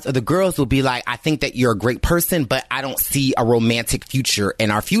the guys or the girls will be like, I think that you're a great person, but I don't see a romantic future in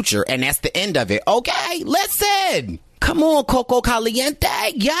our future. And that's the end of it. Okay, listen. Come on, Coco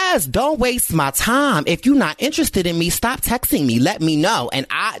Caliente. Yes, don't waste my time. If you're not interested in me, stop texting me. Let me know. And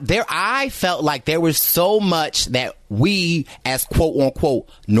I felt like there was so much that we, as quote unquote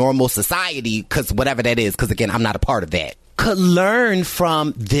normal society, because whatever that is, because again, I'm not a part of that, could learn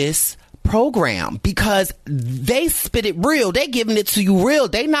from this program, because they spit it real. They giving it to you real.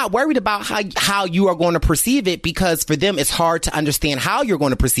 They not worried about how you are going to perceive it, because for them it's hard to understand how you're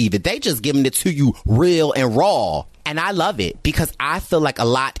going to perceive it. They just giving it to you real and raw. And I love it, because I feel like a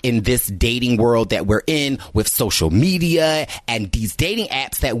lot in this dating world that we're in with social media and these dating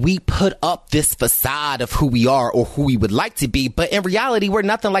apps, that we put up this facade of who we are or who we would like to be. But in reality, we're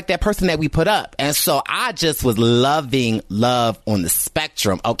nothing like that person that we put up. And so I just was loving love on the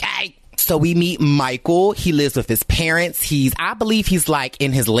spectrum. Okay. So we meet Michael. He lives with his parents. I believe he's like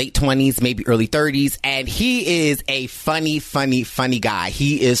in his late 20s, maybe early 30s. And he is a funny guy.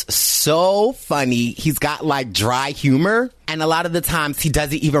 He is so funny. He's got like dry humor. And a lot of the times he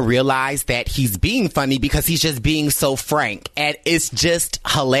doesn't even realize that he's being funny because he's just being so frank. And it's just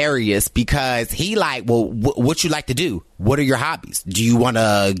hilarious because he like, well, what you like to do? What are your hobbies? Do you want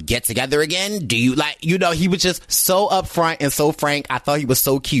to get together again? Do you like, he was just so upfront and so frank. I thought he was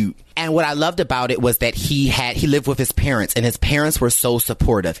so cute. And what I loved about it was that he lived with his parents, and his parents were so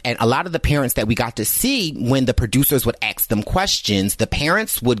supportive. And a lot of the parents that we got to see, when the producers would ask them questions, the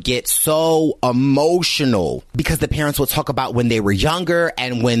parents would get so emotional because the parents would talk about when they were younger,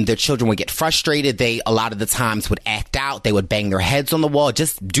 and when their children would get frustrated, they a lot of the times would act out. They would bang their heads on the wall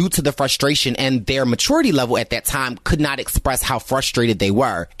just due to the frustration, and their maturity level at that time could not express how frustrated they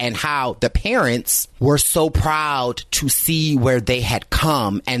were, and how the parents were so proud to see where they had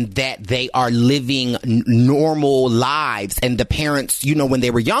come and that they are living normal lives. And the parents, when they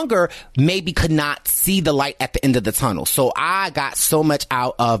were younger, maybe could not see the light at the end of the tunnel. So I got so much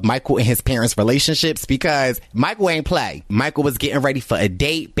out of Michael and his parents' relationships because Michael ain't play. Michael was getting ready for a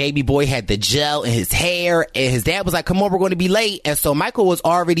date. Baby boy had the gel in his hair, and his dad was like, come on, we're going to be late. And so Michael was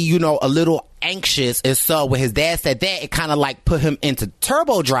already, a little anxious. And so when his dad said that, it kind of like put him into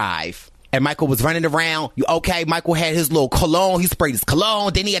turbo drive. And Michael was running around. Michael had his little cologne. He sprayed his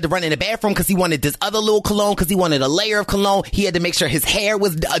cologne. Then he had to run in the bathroom because he wanted this other little cologne because he wanted a layer of cologne. He had to make sure his hair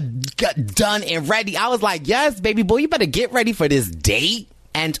was done and ready. I was like, yes, baby boy, you better get ready for this date.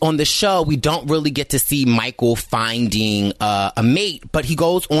 And on the show, we don't really get to see Michael finding a mate, but he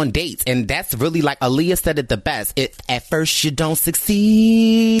goes on dates. And that's really, like Aaliyah said it the best. If at first you don't succeed,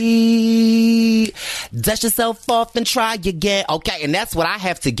 dust yourself off and try again. Okay, and that's what I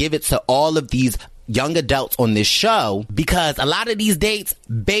have to give it to all of these young adults on this show, because a lot of these dates,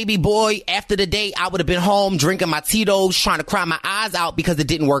 baby boy, after the date, I would have been home drinking my Tito's, trying to cry my eyes out because it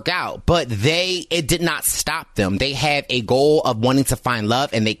didn't work out. But it did not stop them. They had a goal of wanting to find love,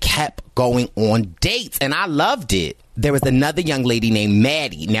 and they kept going on dates, and I loved it. There was another young lady named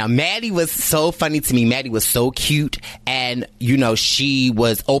Maddie. Now, Maddie was so funny to me. Maddie was so cute. And, she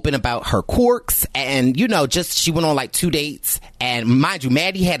was open about her quirks. And, she went on like 2 dates. And mind you,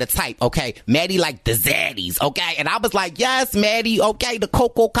 Maddie had a type, okay? Maddie liked the zaddies, okay? And I was like, yes, Maddie, okay, the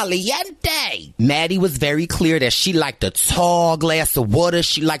Coco Caliente. Maddie was very clear that she liked a tall glass of water.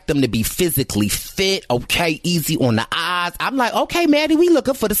 She liked them to be physically fit, okay, easy on the eyes. I'm like, okay, Maddie, we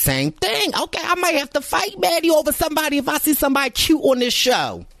looking for the same thing. Okay, I might have to fight Maddie over somebody if I see somebody cute on this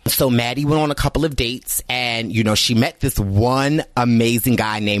show. So Maddie went on a couple of dates, and, she met this one amazing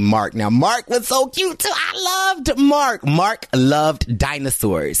guy named Mark. Now, Mark was so cute, too. I loved Mark. Mark loved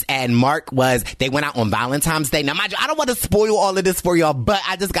dinosaurs, and they went out on Valentine's Day. Now, mind you, I don't want to spoil all of this for y'all, but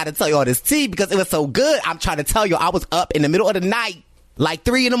I just got to tell you all this tea because it was so good. I'm trying to tell you, I was up in the middle of the night, like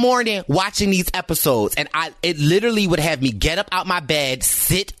 3 a.m, watching these episodes, and it literally would have me get up out my bed,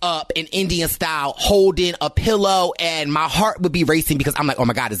 sit up in Indian style, holding a pillow, and my heart would be racing because I'm like, oh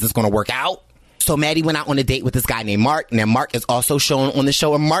my God, is this going to work out? So Maddie went out on a date with this guy named Mark. Now, Mark is also shown on the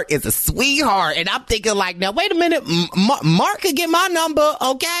show, and Mark is a sweetheart. And I'm thinking like, now, wait a minute, Mark could get my number,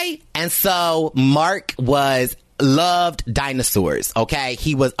 okay? And so Mark loved dinosaurs, okay?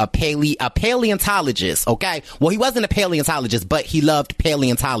 He was a paleontologist, okay? Well, he wasn't a paleontologist, but he loved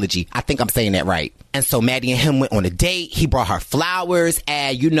paleontology. I think I'm saying that right. And so Maddie and him went on a date. He brought her flowers,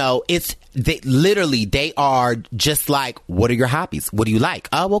 and they are just like, what are your hobbies? What do you like?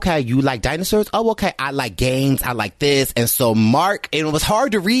 Oh, okay. You like dinosaurs? Oh, okay. I like games. I like this. And so Mark, it was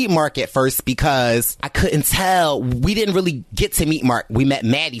hard to read Mark at first because I couldn't tell. We didn't really get to meet Mark. We met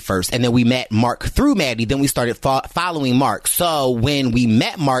Maddie first, and then we met Mark through Maddie. Then we started following Mark. So when we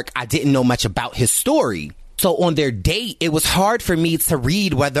met Mark, I didn't know much about his story. So on their date, it was hard for me to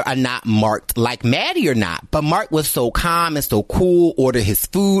read whether or not Mark liked Maddie or not. But Mark was so calm and so cool, ordered his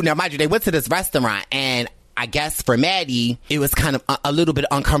food. Now, mind you, they went to this restaurant, and I guess for Maddie, it was kind of a little bit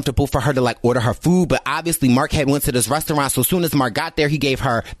uncomfortable for her to like order her food. But obviously, Mark had went to this restaurant. So as soon as Mark got there, he gave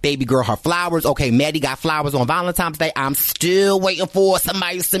her baby girl her flowers. Okay, Maddie got flowers on Valentine's Day. I'm still waiting for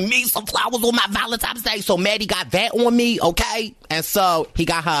somebody to send me some flowers on my Valentine's Day. So Maddie got that on me, okay? And so he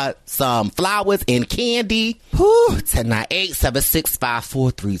got her some flowers and candy.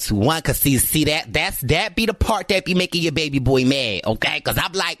 1098-765-4321. Cause see that be the part that be making your baby boy mad, okay? Cause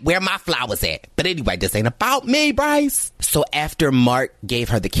I'm like, where my flowers at? But anyway, this ain't about me, Bryce. So after Mark gave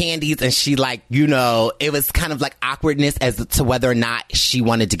her the candies, and she like, it was kind of like awkwardness as to whether or not she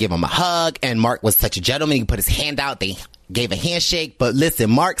wanted to give him a hug. And Mark was such a gentleman. He put his hand out. They gave a handshake. But listen,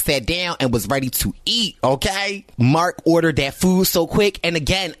 Mark sat down and was ready to eat, okay? Mark ordered that food so quick. And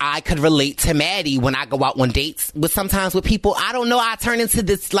again, I could relate to Maddie when I go out on dates sometimes with people. I don't know, I turn into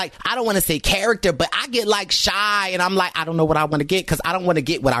this, like, I don't want to say character, but I get like shy and I'm like, I don't know what I want to get because I don't want to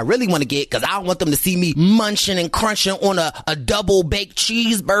get what I really want to get because I don't want them to see me munching and crunching on a double baked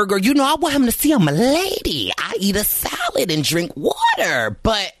cheeseburger. You know, I want him to see I'm a lady. I eat a salad and drink water.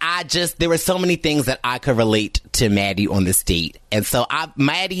 But there were so many things that I could relate to Maddie on this date. And so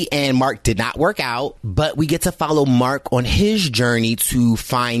Maddie and Mark did not work out, but we get to follow Mark on his journey to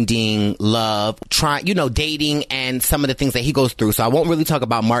finding love, dating and some of the things that he goes through. So I won't really talk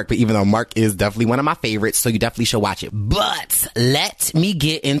about Mark, but even though Mark is definitely one of my favorites, so you definitely should watch it. But let me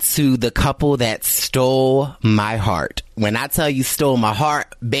get into the couple that stole my heart. When I tell you stole my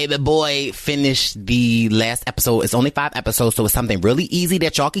heart, Baby Boy finished the last episode. It's only 5 episodes, so it's something really easy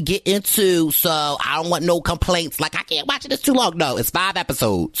that y'all could get into. So I don't want no complaints like I can't watch it, it's too long. No, it's 5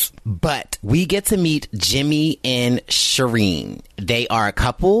 episodes. But we get to meet Jimmy and Shireen. They are a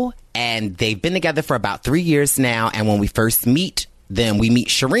couple and they've been together for about 3 years now. And when we first meet them, we meet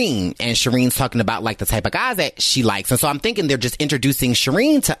Shireen, and Shireen's talking about like the type of guys that she likes. And so I'm thinking they're just introducing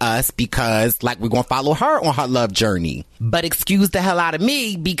Shireen to us because like we're going to follow her on her love journey. But excuse the hell out of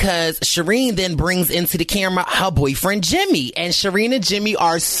me because Shireen then brings into the camera her boyfriend Jimmy, and Shireen and Jimmy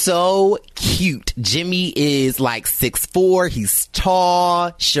are so cute. Jimmy is like 6'4", he's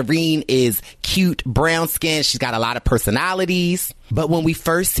tall. Shireen is cute, brown skin. She's got a lot of personalities. But when we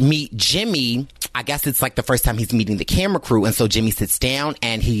first meet Jimmy, I guess it's like the first time he's meeting the camera crew. And so Jimmy sits down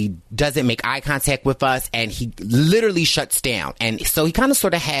and he doesn't make eye contact with us and he literally shuts down. And so he kind of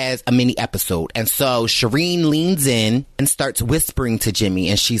sort of has a mini episode. And so Shireen leans in and starts whispering to Jimmy.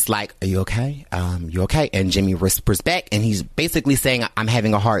 And she's like, are you okay? You okay? And Jimmy whispers back and he's basically saying, I'm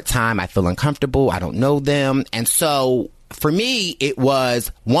having a hard time. I feel uncomfortable. I don't know them. And so for me, it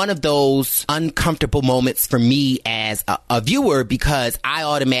was one of those uncomfortable moments for me as a viewer because I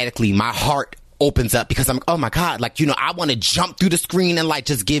automatically, my heart opens up because I'm, oh my God, like, you know, I want to jump through the screen and like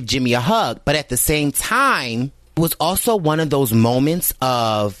just give Jimmy a hug. But at the same time, it was also one of those moments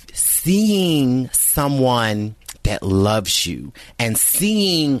of seeing someone that loves you and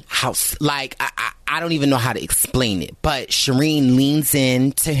seeing how, like, I don't even know how to explain it, but Shireen leans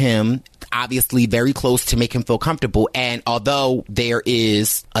in to him, obviously very close to make him feel comfortable. And although there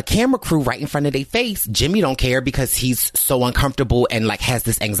is a camera crew right in front of their face, Jimmy don't care because he's so uncomfortable and like has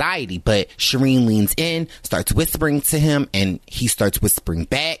this anxiety. But Shireen leans in, starts whispering to him, and he starts whispering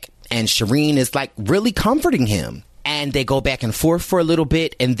back. And Shireen is like really comforting him. And they go back and forth for a little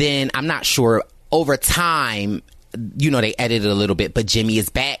bit. And then I'm not sure, over time, you know, they edited a little bit, but Jimmy is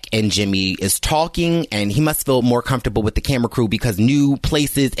back and Jimmy is talking and he must feel more comfortable with the camera crew because new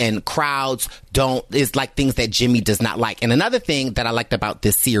places and crowds is like things that Jimmy does not like. And another thing that I liked about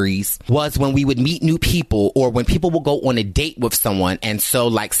this series was when we would meet new people or when people will go on a date with someone. And so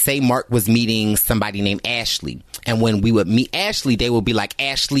like say Mark was meeting somebody named Ashley. And when we would meet Ashley, they would be like,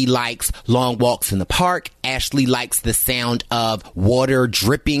 Ashley likes long walks in the park. Ashley likes the sound of water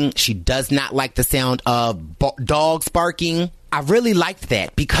dripping. She does not like the sound of dogs barking. I really liked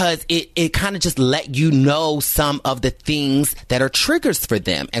that because it kind of just let you know some of the things that are triggers for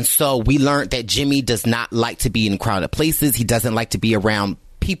them. And so we learned that Jimmy does not like to be in crowded places. He doesn't like to be around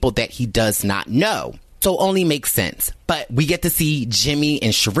people that he does not know. So only makes sense. But we get to see Jimmy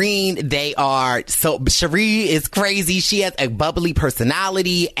and Shireen. Shireen is crazy. She has a bubbly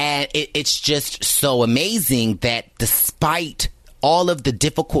personality. And it's just so amazing that despite all of the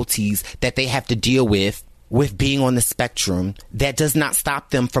difficulties that they have to deal with being on the spectrum, that does not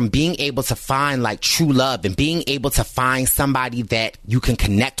stop them from being able to find like true love and being able to find somebody that you can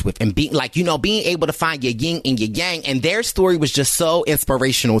connect with and being like, you know, being able to find your yin and your yang. And their story was just so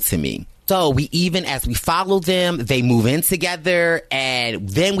inspirational to me. So as we follow them, they move in together. And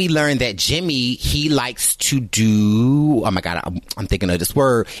then we learn that Jimmy, he likes to do, oh my God, I'm thinking of this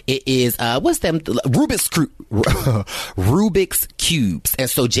word. It is, Rubik's Cubes. And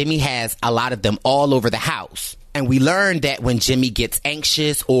so Jimmy has a lot of them all over the house. And we learned that when Jimmy gets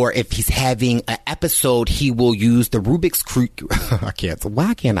anxious or if he's having an episode, he will use the Rubik's Cube.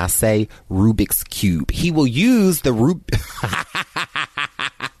 Why can't I say Rubik's Cube? He will use the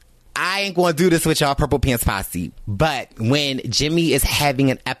I ain't going to do this with y'all Purple Pants Posse. But when Jimmy is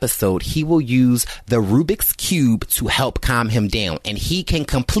having an episode, he will use the Rubik's Cube to help calm him down. And he can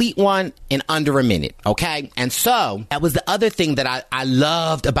complete one in under a minute. Okay? And so that was the other thing that I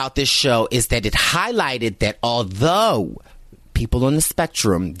loved about this show is that it highlighted that although people on the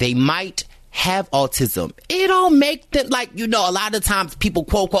spectrum, they might have autism. It don't make them, like, you know, a lot of times people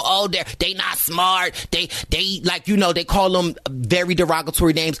quote, oh, they not smart. They like, you know, they call them very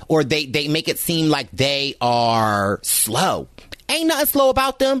derogatory names, or they make it seem like they are slow. Ain't nothing slow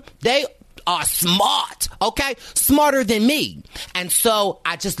about them. They are smart, okay? Smarter than me. And so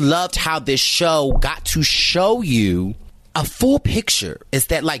I just loved how this show got to show you a full picture. Is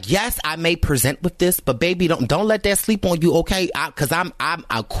that, like, yes, I may present with this, but baby, don't let that sleep on you, okay? Because I'm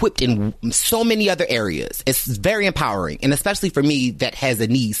equipped in so many other areas. It's very empowering, and especially for me that has a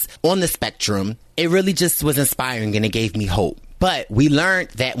niece on the spectrum, it really just was inspiring and it gave me hope. But we learned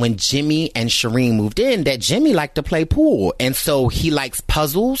that when Jimmy and Shireen moved in, that Jimmy liked to play pool. And so he likes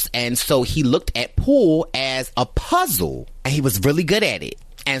puzzles. And so he looked at pool as a puzzle. And he was really good at it.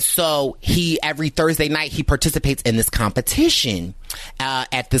 And so every Thursday night, he participates in this competition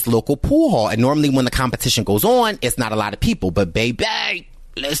at this local pool hall. And normally when the competition goes on, it's not a lot of people. But baby,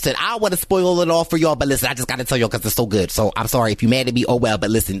 listen, I want to spoil it all for y'all, but listen, I just got to tell y'all because it's so good. So I'm sorry if you mad at me. Oh, well, but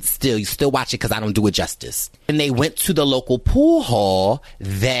listen, you still watch it because I don't do it justice. And they went to the local pool hall.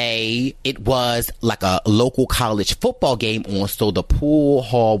 It was like a local college football game on, so the pool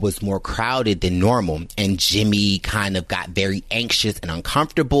hall was more crowded than normal. And Jimmy kind of got very anxious and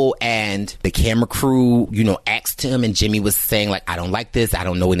uncomfortable. And the camera crew, you know, asked him, and Jimmy was saying, like, I don't like this. I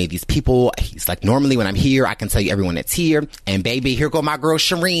don't know any of these people. He's like, normally when I'm here, I can tell you everyone that's here. And baby, here go my girl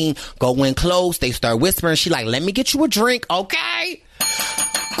Shireen, go in close. They start whispering. She like, let me get you a drink, okay?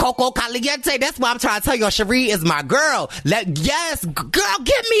 Coco Caliente. That's why I'm trying to tell you, Shireen is my girl. Yes, girl,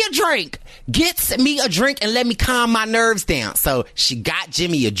 get me a drink. Get me a drink and let me calm my nerves down. So she got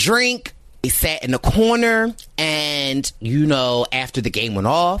Jimmy a drink. They sat in the corner, and, you know, after the game went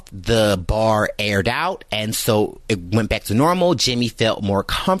off, the bar aired out, and so it went back to normal. Jimmy felt more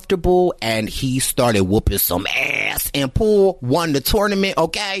comfortable, and he started whooping some ass, and pool won the tournament,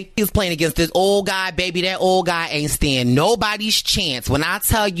 okay? He was playing against this old guy, baby. That old guy ain't stand nobody's chance. When I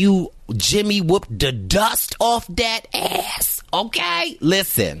tell you Jimmy whooped the dust off that ass, okay?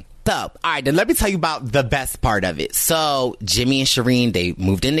 Listen. So, all right, then let me tell you about the best part of it. So, Jimmy and Shireen, they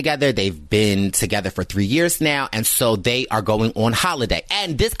moved in together. They've been together for 3 years now. And so they are going on holiday.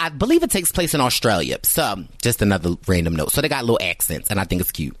 And this, I believe it takes place in Australia. So, just another random note. So, they got little accents, and I think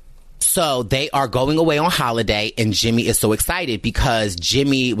it's cute. So, they are going away on holiday, and Jimmy is so excited because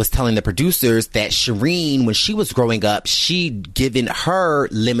Jimmy was telling the producers that Shireen, when she was growing up, she'd given her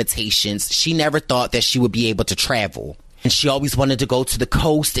limitations. She never thought that she would be able to travel. And she always wanted to go to the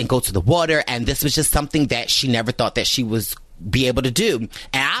coast and go to the water. And this was just something that she never thought that she was be able to do. And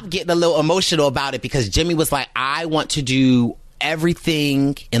I'm getting a little emotional about it because Jimmy was like, I want to do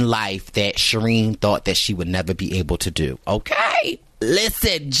everything in life that Shireen thought that she would never be able to do. Okay?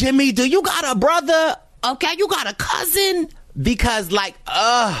 Listen, Jimmy, do you got a brother? Okay, you got a cousin? Because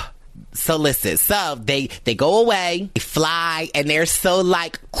so listen, so they go away, they fly, and they're so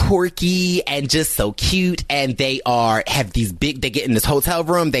like quirky and just so cute, and they get in this hotel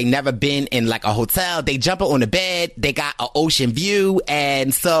room. They never been in like a hotel. They jump on the bed, they got an ocean view,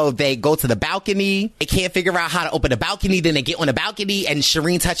 and so they go to the balcony. They can't figure out how to open the balcony, then they get on the balcony, and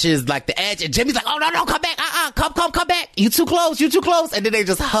Shireen touches like the edge, and Jimmy's like, oh no, come back, come back, you too close, and then they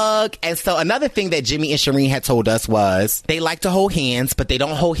just hug. And so another thing that Jimmy and Shireen had told us was they like to hold hands, but they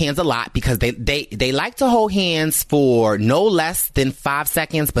don't hold hands a lot because they like to hold hands for no less than 5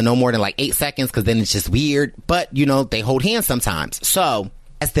 seconds, but no more than like 8 seconds, because then it's just weird. But, you know, they hold hands sometimes. So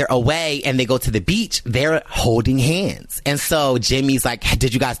as they're away and they go to the beach, they're holding hands. And so Jimmy's like,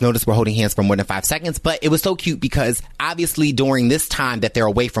 did you guys notice we're holding hands for more than 5 seconds? But it was so cute because obviously during this time that they're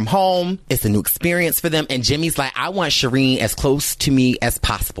away from home, it's a new experience for them. And Jimmy's like, I want Shireen as close to me as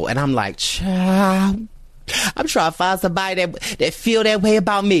possible. And I'm like, child, I'm trying to find somebody that feel that way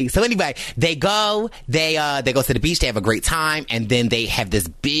about me. So anyway, they go to the beach, they have a great time, and then they have this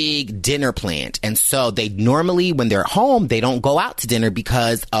big dinner planned. And so they normally, when they're at home, they don't go out to dinner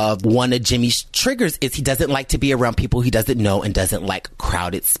because of one of Jimmy's triggers is he doesn't like to be around people he doesn't know and doesn't like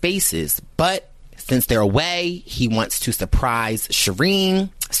crowded spaces. But since they're away, he wants to surprise Shireen.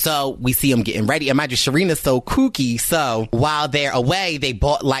 So we see him getting ready. Imagine Shireen is so kooky. So while they're away,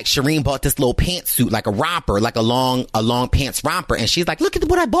 Shireen bought this little pantsuit, like a romper, like a long pants romper. And she's like, look at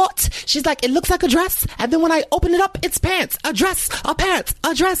what I bought. She's like, it looks like a dress. And then when I open it up, it's pants, a dress, a pants,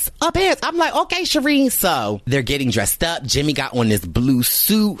 a dress, a pants. I'm like, okay, Shireen. So they're getting dressed up. Jimmy got on this blue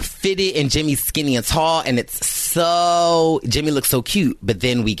suit, fitted, and Jimmy's skinny and tall. And it's so Jimmy looks so cute, but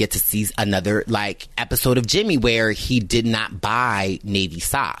then we get to see another like episode of Jimmy where he did not buy navy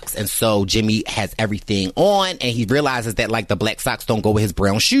socks, and so Jimmy has everything on, and he realizes that like the black socks don't go with his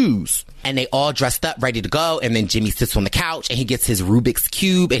brown shoes. And they all dressed up, ready to go. And then Jimmy sits on the couch and he gets his Rubik's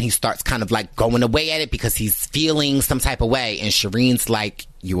Cube and he starts kind of like going away at it because he's feeling some type of way. And Shireen's like,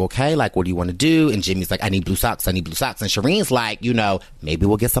 you okay? Like, what do you want to do? And Jimmy's like, I need blue socks. I need blue socks. And Shireen's like, you know, maybe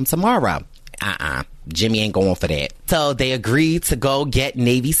we'll get some tomorrow. Jimmy ain't going for that. So they agree to go get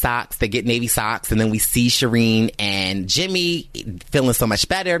navy socks. They get navy socks, and then we see Shireen and Jimmy feeling so much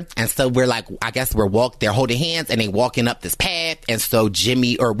better. And so we're like, I guess they're holding hands and they walking up this path. And so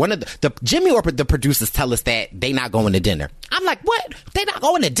Jimmy or the producers tell us that they not going to dinner. I'm like, what? They not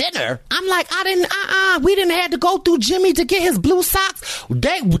going to dinner? I'm like, we didn't have to go through Jimmy to get his blue socks.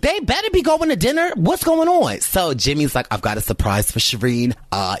 They better be going to dinner. What's going on? So Jimmy's like, I've got a surprise for Shireen.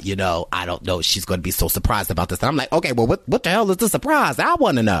 You know, I don't know. She's going to be so surprised about this. And I'm like, okay, well, what the hell is the surprise? I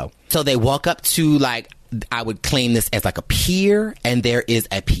want to know. So they walk up to like, I would claim this as like a pier, and there is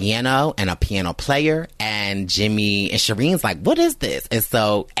a piano and a piano player, and Jimmy and Shireen's like, what is this? And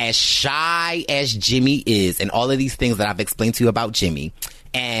so as shy as Jimmy is, and all of these things that I've explained to you about Jimmy,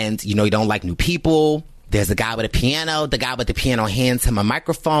 and you know, you don't like new people, there's a guy with a piano. The guy with the piano hands him a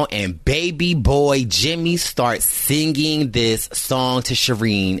microphone, and baby boy Jimmy starts singing this song to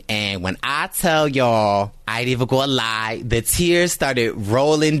Shireen. And when I tell y'all, I ain't even gonna lie, the tears started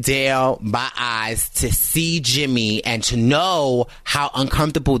rolling down my eyes to see Jimmy and to know how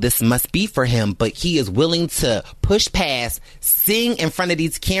uncomfortable this must be for him. But he is willing to push past, sing in front of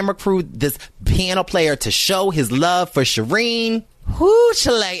these camera crew, this piano player, to show his love for Shireen. Whoo,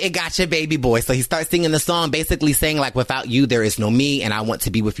 Chile, it got your baby boy. So he starts singing the song, basically saying like, without you, there is no me, and I want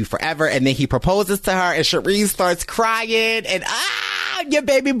to be with you forever. And then he proposes to her, and Shireen starts crying, and your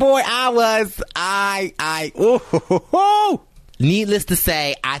baby boy, ooh. Needless to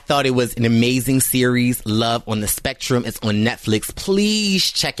say, I thought it was an amazing series. Love on the Spectrum. It's on Netflix.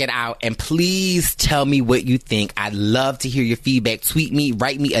 Please check it out, and please tell me what you think. I'd love to hear your feedback. Tweet me,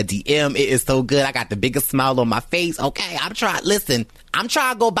 write me a DM. It is so good. I got the biggest smile on my face. Okay, I'm trying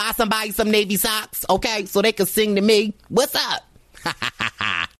to go buy somebody some navy socks, okay, so they can sing to me. What's up?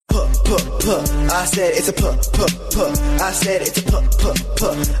 I said it's a I said it's a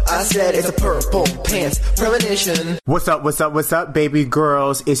I said it's a purple pants premonition. What's up, baby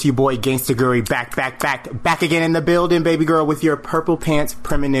girls? It's your boy Gangsta Guri back again in the building, baby girl, with your purple pants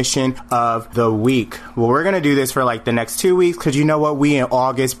premonition of the week. Well, we're gonna do this for like the next 2 weeks because you know what? We in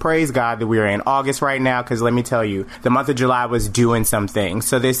August. Praise God that we are in August right now, because let me tell you, the month of July was doing some things.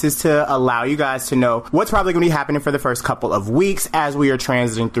 So this is to allow you guys to know what's probably gonna be happening for the first couple of weeks as we are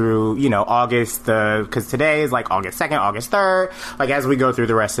transiting through, you know, August, because today is like August 2nd, August 3rd, like as we go through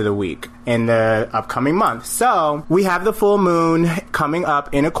the rest of the week in the upcoming month. So we have the full moon coming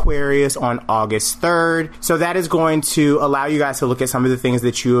up in Aquarius on August 3rd. So that is going to allow you guys to look at some of the things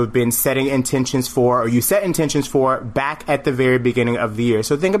that you have been setting intentions for, or you set intentions for back at the very beginning of the year.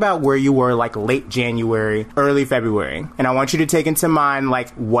 So think about where you were like late January, early February. And I want you to take into mind like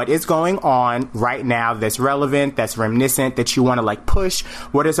what is going on right now that's relevant, that's reminiscent, that you want to like push.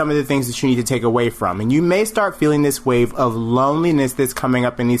 What are some of the things that you need to take away from? And you may start feeling this wave of loneliness that's coming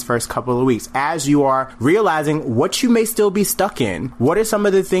up in these first couple of weeks as you are realizing what you may still be stuck in. What are some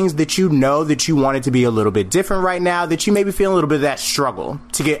of the things that you know that you wanted to be a little bit different right now, that you may be feeling a little bit of that struggle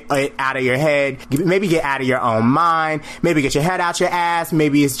to get it out of your head, maybe get out of your own mind, maybe get your head out your ass.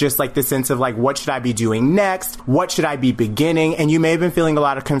 Maybe it's just like the sense of like, what should I be doing next? What should I be beginning? And you may have been feeling a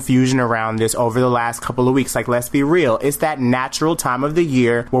lot of confusion around this over the last couple of weeks. Like, let's be real. It's that natural time of the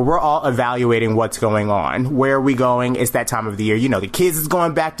year where we're all evaluating what's going on. Where are we going? It's that time of the year. You know, the kids is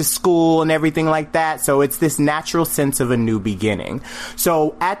going back to school and everything like that. So it's this natural sense of a new beginning.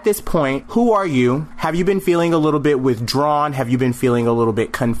 So at this point, who are you? Have you been feeling a little bit withdrawn? Have you been feeling a little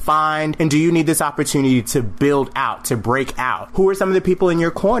bit confined? And do you need this opportunity to build out, to break out? Who are some of the people in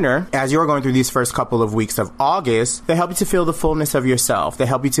your corner as you're going through these first couple of weeks of August that help you to feel the fullness of yourself, that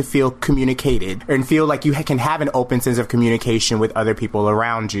help you to feel communicated and feel like you can have an open sense of communication with other people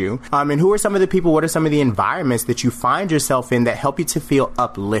around you? And who are some of the people, what are some of the environments that you find yourself in that help you to feel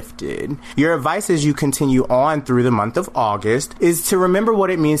uplifted? Your advice as you continue on through the month of August is to remember what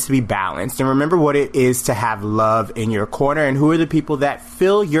it means to be balanced and remember what it is to have love in your corner, and who are the people that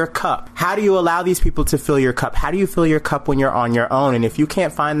fill your cup. How do you allow these people to fill your cup? How do you fill your cup when you're on your own? And if you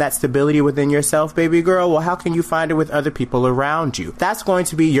can't find that stability within yourself, baby girl, well, how can you find it with other people around you? That's going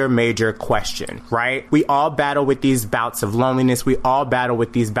to be your major question, right? We all battle with these bouts of loneliness. We all battle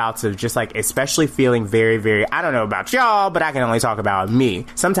with these bouts of just like, especially feeling very, very, I don't know about y'all, but I can only talk about about me.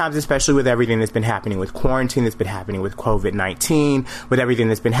 Sometimes, especially with everything that's been happening with quarantine, that's been happening with COVID-19, with everything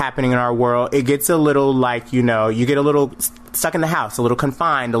that's been happening in our world, it gets a little like, you get a little stuck in the house, a little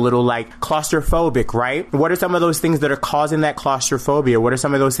confined, a little like claustrophobic, right? What are some of those things that are causing that claustrophobia? What are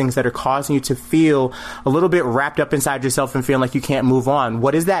some of those things that are causing you to feel a little bit wrapped up inside yourself and feeling like you can't move on?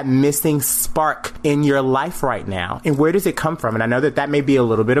 What is that missing spark in your life right now? And where does it come from? And I know that may be a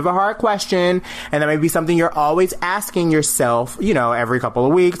little bit of a hard question, and that may be something you're always asking yourself, every couple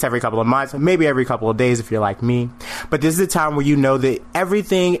of weeks, every couple of months, maybe every couple of days if you're like me. But this is a time where you know that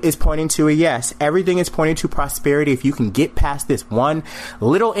everything is pointing to a yes. Everything is pointing to prosperity if you can get past this one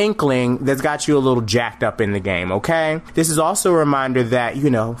little inkling that's got you a little jacked up in the game, okay? This is also a reminder that,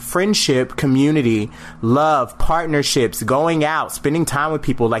 friendship, community, love, partnerships, going out, spending time with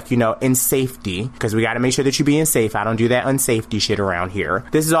people like, in safety, because we got to make sure that you're being safe. I don't do that unsafety shit around here.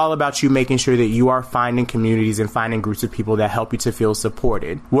 This is all about you making sure that you are finding communities and finding groups of people that help you to feel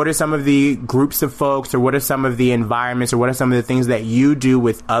supported. What are some of the groups of folks, or what are some of the environments, or what are some of the things that you do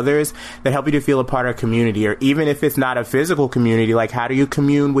with others that help you to feel a part of a community? Or even if it's not a physical community, like how do you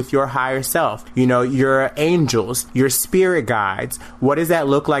commune with your higher self? Your angels, your spirit guides. What does that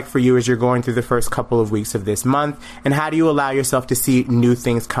look like for you as you're going through the first couple of weeks of this month? And how do you allow yourself to see new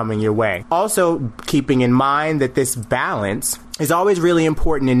things coming your way? Also, keeping in mind that this balance is always really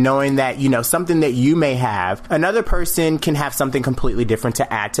important in knowing that, something that you may have, another person can have something completely different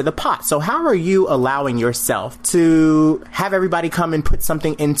to add to the pot. So how are you allowing yourself to have everybody come and put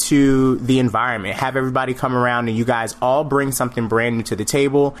something into the environment, have everybody come around and you guys all bring something brand new to the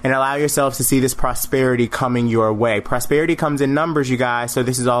table and allow yourselves to see this prosperity coming your way? Prosperity comes in numbers, you guys. So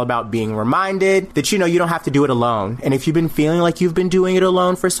this is all about being reminded that, you don't have to do it alone. And if you've been feeling like you've been doing it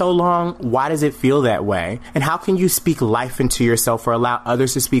alone for so long, why does it feel that way? And how can you speak life into yourself or allow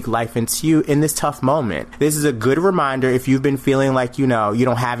others to speak life into you in this tough moment? This is a good reminder if you've been feeling like, you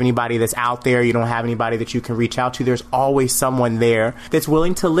don't have anybody that's out there, you don't have anybody that you can reach out to. There's always someone there that's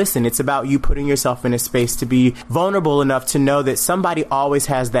willing to listen. It's about you putting yourself in a space to be vulnerable enough to know that somebody always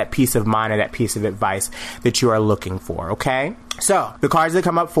has that peace of mind or that piece of advice that you are looking for, okay? So, the cards that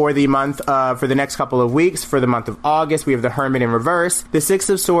come up for the month, for the next couple of weeks, for the month of August, we have the Hermit in reverse, the Six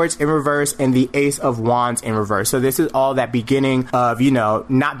of Swords in reverse, and the Ace of Wands in reverse. So this is all that beginning of,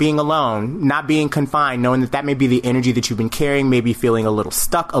 not being alone, not being confined, knowing that may be the energy that you've been carrying, maybe feeling a little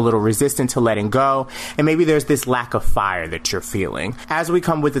stuck, a little resistant to letting go, and maybe there's this lack of fire that you're feeling. As we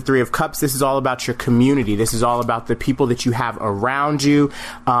come with the Three of Cups, this is all about your community. This is all about the people that you have around you,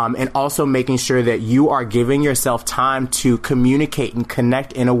 and also making sure that you are giving yourself time to communicate and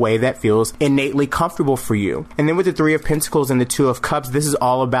connect in a way that feels innately comfortable for you. And then with the Three of Pentacles and the Two of Cups, this is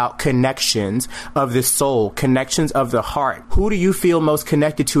all about connections of the soul, connections of the heart. Who do you feel most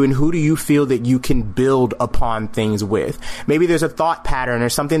connected to, and who do you feel that you can build upon things with? Maybe there's a thought pattern or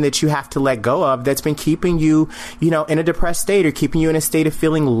something that you have to let go of that's been keeping you, in a depressed state or keeping you in a state of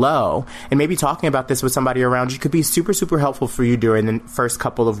feeling low. And maybe talking about this with somebody around you could be super, super helpful for you during the first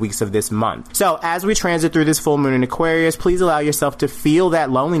couple of weeks of this month. So as we transit through this full moon in Aquarius, please allow yourself to feel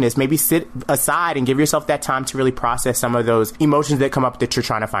that loneliness. Maybe sit aside and give yourself that time to really process some of those emotions that come up that you're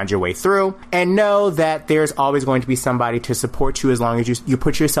trying to find your way through. And know that there's always going to be somebody to support you as long as you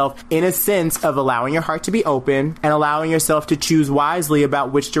put yourself in a sense of allowing your heart to be open and allowing yourself to choose wisely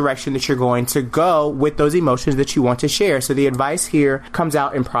about which direction that you're going to go with those emotions that you want to share. So the advice here comes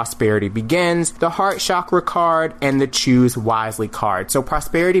out in Prosperity Begins, the Heart Chakra card, and the Choose Wisely card. So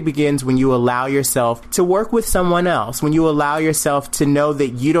prosperity begins when you allow yourself to work with someone else, when you allow yourself to know that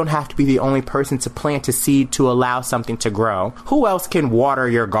you don't have to be the only person to plant a seed to allow something to grow. Who else can water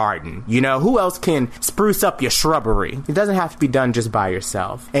your garden? Who else can spruce up your shrubbery? It doesn't have to be done just by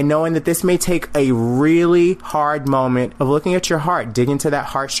yourself. And knowing that this may take a really hard moment of looking at your heart, digging into that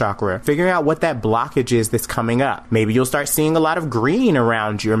heart chakra, figuring out what that blockage is that's coming up. Maybe you'll start seeing a lot of green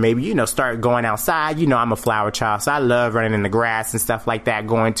around you, or maybe, start going outside. I'm a flower child, so I love running in the grass and stuff like that,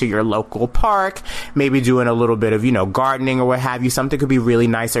 going to your local park, maybe doing a little bit of, gardening or what have you. Something could be really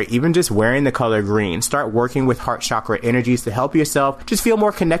nice, or even just wearing the color green. Start working with heart chakra energies to help yourself just feel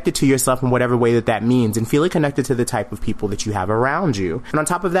more connected to yourself in whatever way that means, and feeling connected to the type of people that you have around you. And on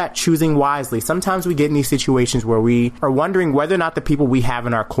top of that, choosing wisely. Sometimes we get in these situations where we are wondering whether or not the people we have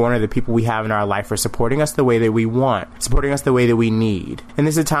in our corner, the people we have in our life, are supporting us the way that we want, supporting us the way that we need. And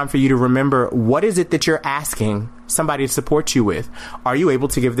this is a time for you to remember, what is it that you're asking somebody to support you with? Are you able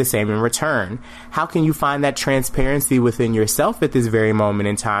to give the same in return? How can you find that transparency with within yourself at this very moment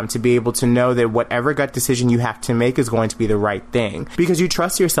in time to be able to know that whatever gut decision you have to make is going to be the right thing because you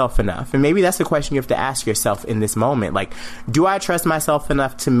trust yourself enough. And maybe that's the question you have to ask yourself in this moment. Like, do I trust myself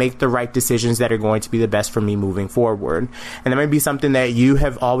enough to make the right decisions that are going to be the best for me moving forward? And that might be something that you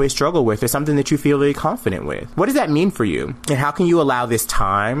have always struggled with or something that you feel really confident with. What does that mean for you? And how can you allow this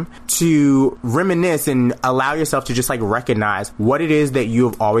time to reminisce and allow yourself to just like recognize what it is that you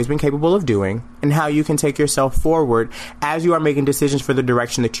have always been capable of doing and how you can take yourself forward as you are making decisions for the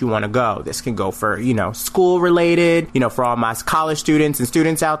direction that you want to go. This can go for, school related, for all my college students and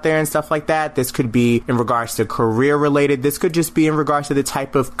students out there and stuff like that. This could be in regards to career related. This could just be in regards to the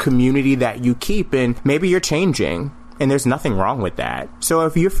type of community that you keep, and maybe you're changing. And there's nothing wrong with that. So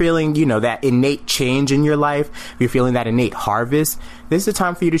if you're feeling, that innate change in your life, if you're feeling that innate harvest, this is the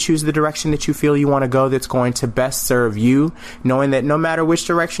time for you to choose the direction that you feel you want to go that's going to best serve you, knowing that no matter which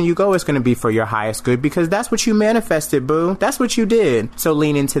direction you go, it's going to be for your highest good because that's what you manifested, boo. That's what you did. So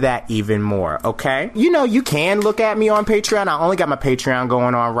lean into that even more, okay? You can look at me on Patreon. I only got my Patreon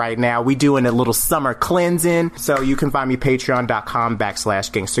going on right now. We doing a little summer cleansing. So you can find me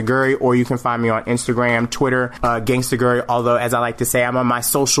patreon.com/gangstaguri, or you can find me on Instagram, Twitter, Gangstaguri. Although, as I like to say, I'm on my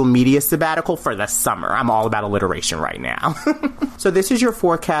social media sabbatical for the summer. I'm all about alliteration right now. So this is your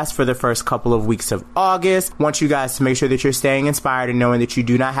forecast for the first couple of weeks of August. I want you guys to make sure that you're staying inspired and knowing that you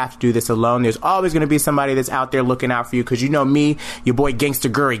do not have to do this alone. There's always going to be somebody that's out there looking out for you because me, your boy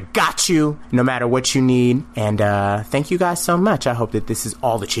Gangstaguri, got you no matter what you need. And thank you guys so much. I hope that this is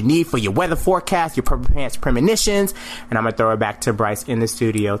all that you need for your weather forecast, your Purple Pants premonitions. And I'm going to throw it back to Bryce in the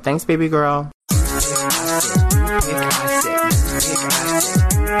studio. Thanks, baby girl. It's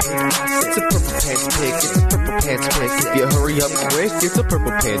a Purple Pants pick. It's a Purple Pants pick. If you hurry up quick, it's a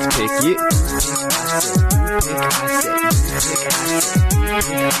Purple Pants pick. Yeah.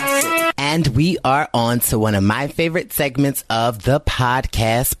 And we are on to one of my favorite segments of the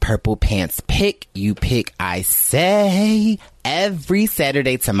podcast, Purple Pants Pick. You pick, I say. Every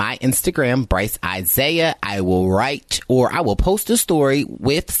Saturday to my Instagram, Bryce Isaiah, I will write or I will post a story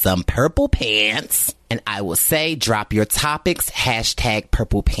with some purple pants. And I will say, drop your topics, hashtag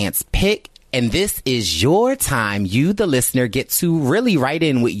Purple Pants Pick. And this is your time. You, the listener, get to really write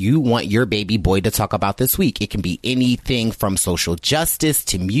in what you want your baby boy to talk about this week. It can be anything from social justice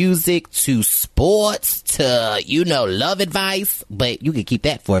to music to sports to, love advice. But you can keep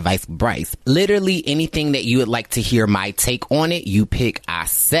that for advice, Bryce. Literally anything that you would like to hear my take on it, you pick, I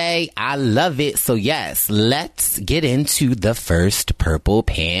say. I love it. So yes, let's get into the first Purple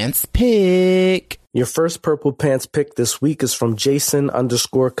Pants Pick. Your first Purple Pants pick this week is from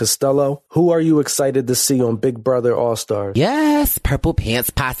Jason_Costello. Who are you excited to see on Big Brother All-Stars? Yes, Purple Pants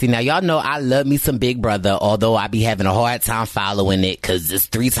Posse. Now, y'all know I love me some Big Brother, although I be having a hard time following it because it's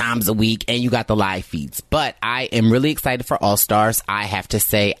 3 times a week and you got the live feeds. But I am really excited for All-Stars. I have to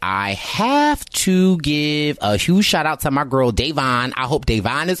say, I have to give a huge shout out to my girl, Davon. I hope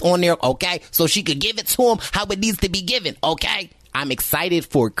Davon is on there, okay? So she could give it to him how it needs to be given, okay? I'm excited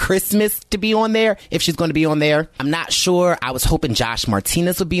for Christmas to be on there, if she's going to be on there. I'm not sure. I was hoping Josh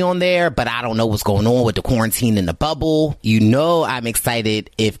Martinez would be on there, but I don't know what's going on with the quarantine and the bubble. I'm excited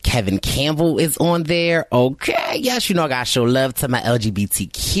if Kevin Campbell is on there. Okay, yes, I gotta show love to my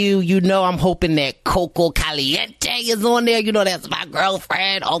LGBTQ. I'm hoping that Coco Caliente is on there. That's my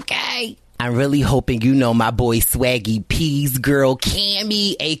girlfriend, okay? I'm really hoping my boy Swaggy P's girl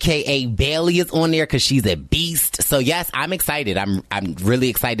Cammy, aka Bailey, is on there because she's a beast. So yes, I'm excited. I'm really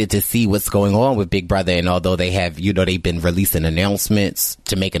excited to see what's going on with Big Brother. And although they have, they've been releasing announcements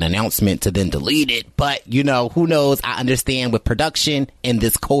to make an announcement to then delete it. But who knows? I understand with production and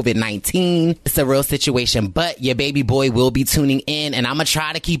this COVID-19, it's a real situation. But your baby boy will be tuning in, and I'm gonna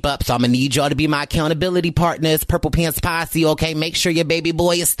try to keep up. So I'm gonna need y'all to be my accountability partners, Purple Pants Posse. Okay, make sure your baby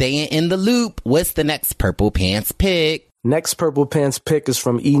boy is staying in the loop. What's the next Purple Pants pick? Next Purple Pants pick is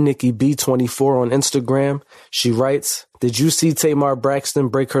from eNikkiB24 on Instagram. She writes, did you see Tamar Braxton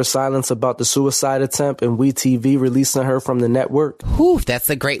break her silence about the suicide attempt and WeTV releasing her from the network? Whew,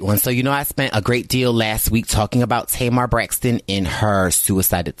 that's a great one. So, I spent a great deal last week talking about Tamar Braxton in her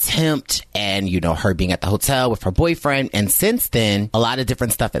suicide attempt and, her being at the hotel with her boyfriend. And since then, a lot of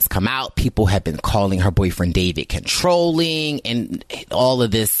different stuff has come out. People have been calling her boyfriend David controlling and all of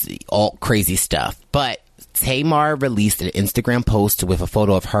this, all crazy stuff. But Tamar released an Instagram post with a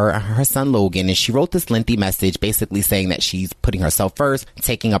photo of her and her son Logan, and she wrote this lengthy message basically saying that she's putting herself first,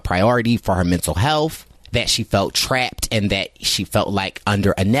 taking a priority for her mental health. that she felt trapped and that she felt like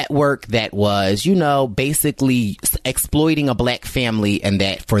under a network that was, you know, basically exploiting a black family, and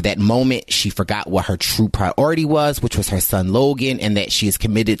that for that moment she forgot what her true priority was, which was her son Logan, and that she is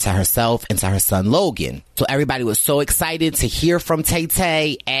committed to herself and to her son Logan. So everybody was so excited to hear from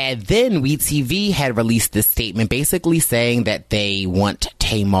Tay-Tay, and then WeTV had released this statement basically saying that they want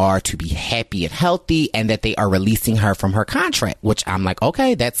Tamar to be happy and healthy and that they are releasing her from her contract, which I'm like,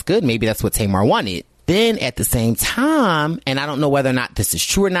 okay, that's good. Maybe that's what Tamar wanted. Then at the same time, and I don't know whether or not this is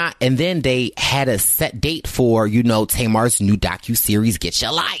true or not, and then they had a set date for, you know, Tamar's new docuseries, Get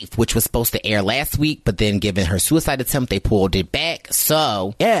Your Life, which was supposed to air last week, but then given her suicide attempt, they pulled it back.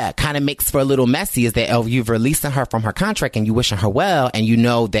 So, yeah, kind of makes for a little messy is that, oh, you've releasing her from her contract and you wishing her well, and you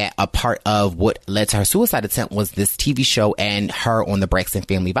know that a part of what led to her suicide attempt was this TV show and her on the Braxton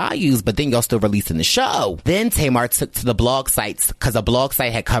Family Values, but then y'all still releasing the show. Then Tamar took to the blog sites, because a blog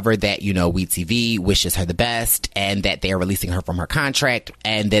site had covered that, you know, WeTV wishes her the best and that they are releasing her from her contract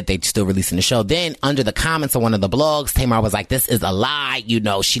and that they still releasing the show. Then under the comments on one of the blogs, Tamar was like, this is a lie. You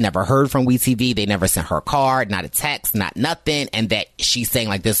know, she never heard from WeTV. They never sent her a card, not a text, not nothing. And that she's saying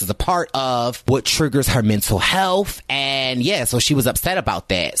like this is a part of what triggers her mental health. And yeah, so she was upset about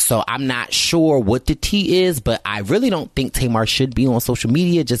that. So I'm not sure what the tea is, but I really don't think Tamar should be on social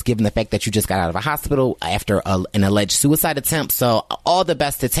media, just given the fact that you just got out of a hospital after an alleged suicide attempt. So all the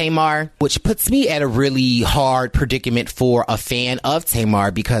best to Tamar, which puts me at a really hard predicament for a fan of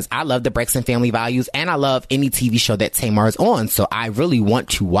Tamar, because I love the Braxton Family Values and I love any TV show that Tamar is on. So I really want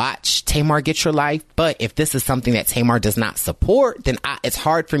to watch Tamar Get Your Life. But if this is something that Tamar does not support, then it's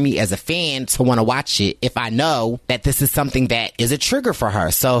hard for me as a fan to want to watch it if I know that this is something that is a trigger for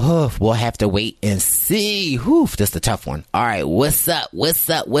her. So we'll have to wait and see. This is a tough one. All right, what's up? What's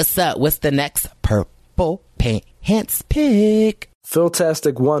the next Purple Pants pick?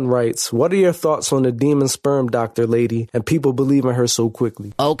 Philtastic1 writes, what are your thoughts on the demon sperm doctor lady and people believing her so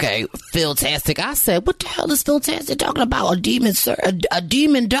quickly? Okay, Philtastic. I said, what the hell is Philtastic talking about? A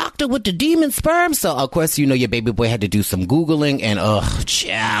demon doctor with the demon sperm? So, of course, you know, your baby boy had to do some Googling and,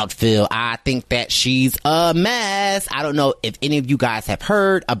 child, Phil, I think that she's a mess. I don't know if any of you guys have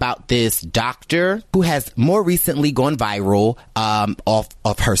heard about this doctor who has more recently gone viral off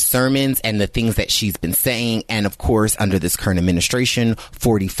of her sermons and the things that she's been saying. And, of course, under this current administration,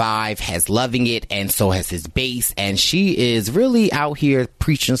 45 has loving it, and so has his base, and she is really out here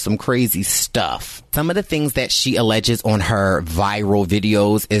preaching some crazy stuff. Some of the things that she alleges on her viral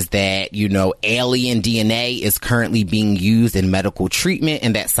videos is that, you know, alien DNA is currently being used in medical treatment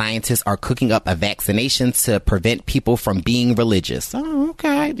and that scientists are cooking up a vaccination to prevent people from being religious. Oh,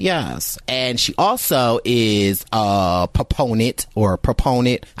 okay, yes. And she also is a proponent.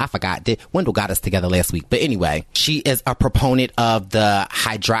 I forgot. Wendell got us together last week. But anyway, she is a proponent of the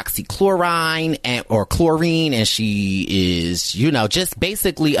hydroxychloroquine or chlorine, and she is, you know, just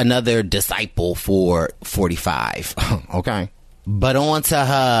basically another disciple for 45. Okay. But on to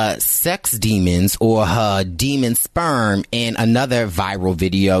her sex demons or her demon sperm. In another viral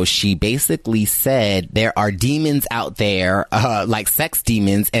video, she basically said there are demons out there, like sex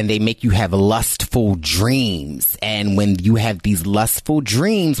demons, and they make you have lustful dreams. And when you have these lustful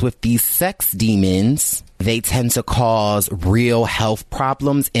dreams with these sex demons, they tend to cause real health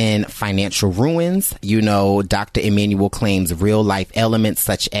problems and financial ruins. You know, Dr. Emmanuel claims real life ailments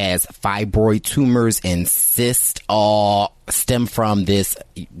such as fibroid tumors and cysts all stem from this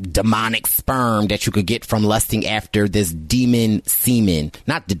demonic sperm that you could get from lusting after this demon semen.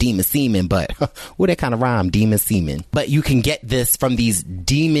 Not the demon semen, but that kind of rhyme, demon semen. But you can get this from these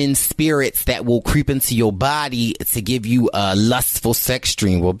demon spirits that will creep into your body to give you a lustful sex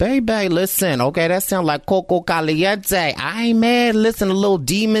dream. Well, baby, listen, okay, that sounds like Coco, Caliente. I ain't mad. Listen, a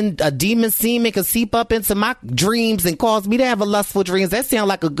demon semen can seep up into my dreams and cause me to have a lustful dreams. That sounds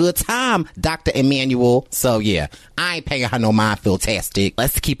like a good time, Dr. Emmanuel. So yeah, I ain't paying her no mind, Philtastic.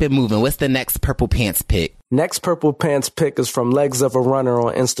 Let's keep it moving. What's the next Purple Pants pick? Next Purple Pants pick is from Legs of a Runner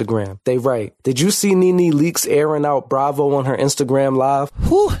on Instagram. They write, did you see Nene Leakes airing out Bravo on her Instagram live?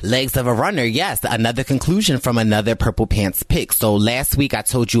 Whew, Legs of a Runner, yes. Another conclusion from another Purple Pants pick. So last week I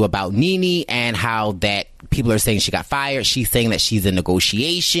told you about Nene and how that people are saying she got fired. She's saying that she's in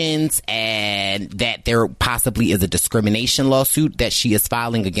negotiations and that there possibly is a discrimination lawsuit that she is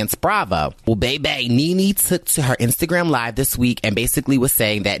filing against Bravo. Well, baby, Nene took to her Instagram live this week and basically was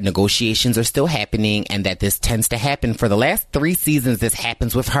saying that negotiations are still happening and that this tends to happen for the last 3 seasons. This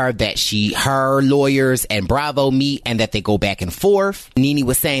happens with her, that her lawyers and Bravo meet and that they go back and forth. Nene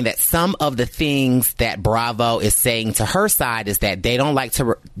was saying that some of the things that Bravo is saying to her side is that they don't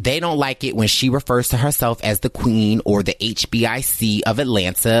like it when she refers to herself herself as the queen or the HBIC of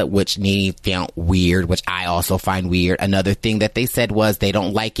Atlanta, which Nene found weird, which I also find weird. Another thing that they said was they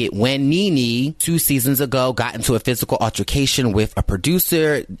don't like it when Nene 2 seasons ago got into a physical altercation with a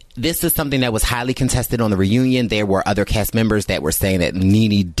producer. This is something that was highly contested on the reunion. There were other cast members that were saying that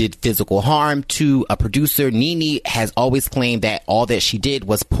Nene did physical harm to a producer. Nene has always claimed that all that she did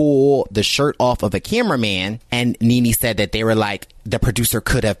was pull the shirt off of a cameraman, and Nene said that they were like, the producer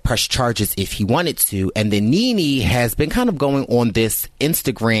could have pressed charges if he wanted to. And then Nene has been kind of going on this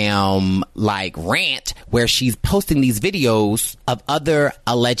Instagram like rant where she's posting these videos of other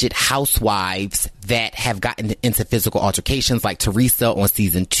alleged housewives that have gotten into physical altercations, like Teresa on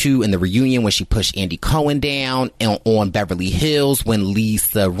season 2 in the reunion when she pushed Andy Cohen down, and on Beverly Hills when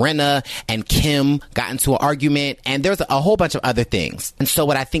Lisa Rinna and Kim got into an argument, and there's a whole bunch of other things. And so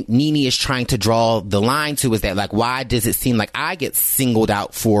what I think Nene is trying to draw the line to is that, like, why does it seem like I get singled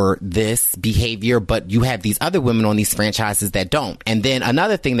out for this behavior, but you have these other women on these franchises that don't? And then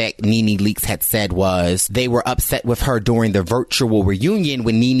another thing that Nene Leakes had said was they were upset with her during the virtual reunion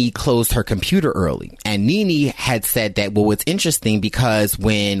when Nene closed her computer early. And Nene had said that, well, it's interesting because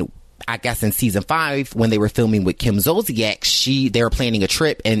when, I guess in season 5, when they were filming with Kim Zolciak, they were planning a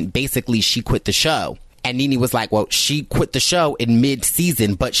trip and basically she quit the show. And Nene was like, well, she quit the show in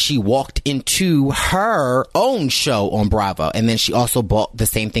mid-season, but she walked into her own show on Bravo. And then she also brought the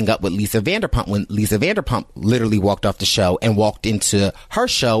same thing up with Lisa Vanderpump when Lisa Vanderpump literally walked off the show and walked into her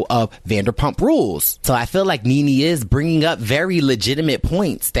show of Vanderpump Rules. So I feel like Nene is bringing up very legitimate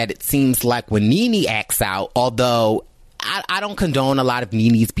points that it seems like when Nene acts out, although I don't condone a lot of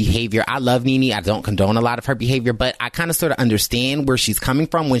Nene's behavior. I love Nene. I don't condone a lot of her behavior, but I kind of sort of understand where she's coming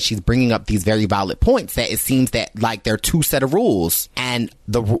from when she's bringing up these very valid points that it seems that like there are 2 set of rules, and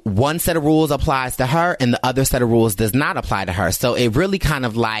the one set of rules applies to her and the other set of rules does not apply to her. So it really kind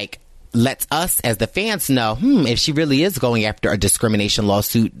of like lets us as the fans know, if she really is going after a discrimination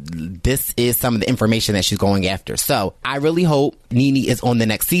lawsuit, this is some of the information that she's going after. So I really hope Nene is on the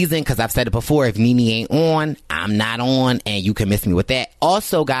next season, because I've said it before, if Nene ain't on, I'm not on, and you can miss me with that.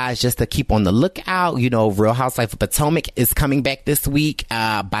 Also, guys, just to keep on the lookout, Real Housewives of Potomac is coming back this week.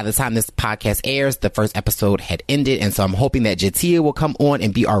 By the time this podcast airs, the first episode had ended, and so I'm hoping that Jatia will come on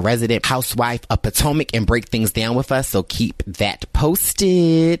and be our resident housewife of Potomac and break things down with us, so keep that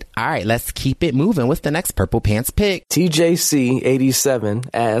posted. All right, let's keep it moving. What's the next Purple Pants pick? TJC87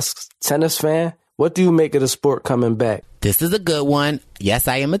 asks, tennis fan, what do you make of the sport coming back? This is a good one. Yes,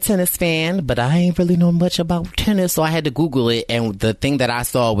 I am a tennis fan, but I ain't really know much about tennis, so I had to Google it. And the thing that I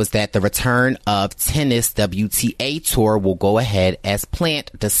saw was that the return of tennis WTA Tour will go ahead as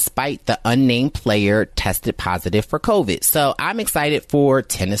planned, despite the unnamed player tested positive for COVID. So I'm excited for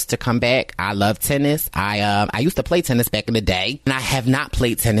tennis to come back. I love tennis. I used to play tennis back in the day, and I have not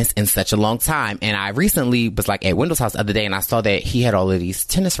played tennis in such a long time. And I recently was like at Wendell's house the other day, and I saw that he had all of these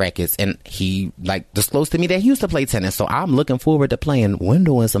tennis rackets, and he like disclosed to me that he used to play tennis. So I'm looking forward to playing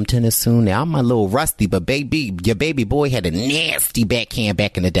Wendell in some tennis soon. Now I'm a little rusty, but baby, your baby boy had a nasty backhand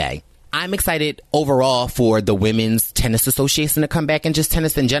back in the day. I'm excited overall for the Women's Tennis Association to come back, and just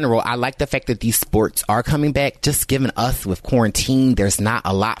tennis in general. I like the fact that these sports are coming back. Just given us with quarantine, there's not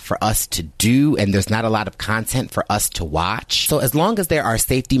a lot for us to do, and there's not a lot of content for us to watch. So as long as there are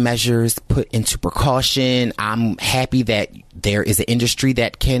safety measures put into precaution, I'm happy that there is an industry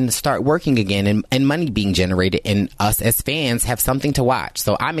that can start working again and money being generated, and us as fans have something to watch.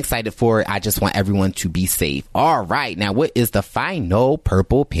 So I'm excited for it. I just want everyone to be safe. All right. Now, what is the final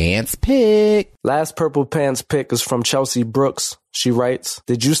Purple Pants pick? Last Purple Pants pick is from Chelsea Brooks. She writes,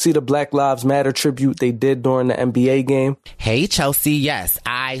 did you see the Black Lives Matter tribute they did during the NBA game? Hey, Chelsea. Yes.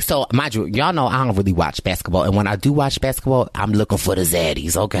 So, mind you, y'all know I don't really watch basketball. And when I do watch basketball, I'm looking for the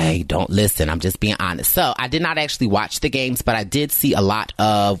zaddies. Okay. Don't listen. I'm just being honest. So I did not actually watch the games, but I did see a lot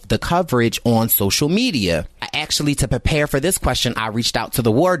of the coverage on social media. Actually, to prepare for this question, I reached out to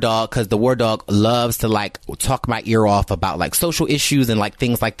the War Dog, because the War Dog loves to like talk my ear off about like social issues and like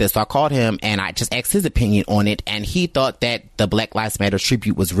things like this. So I called him and I just asked his opinion on it, and he thought that the Black Lives Matter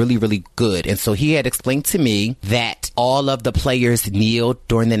tribute was really, really good. And so he had explained to me that all of the players kneeled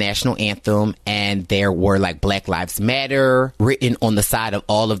during the national anthem, and there were like Black Lives Matter written on the side of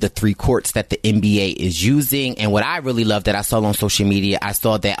all of the 3 courts that the NBA is using. And what I really loved that I saw on social media, I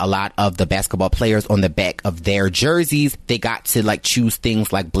saw that a lot of the basketball players on the back of their jerseys, they got to like choose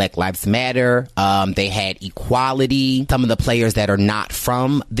things like Black Lives Matter. They had equality. Some of the players that are not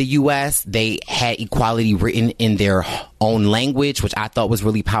from the U.S., they had equality written in their own language, which I thought was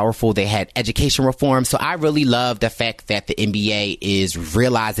really powerful. They had education reform. So I really love the fact that the NBA is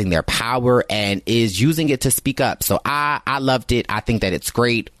realizing their power and is using it to speak up. So I loved it. I think that it's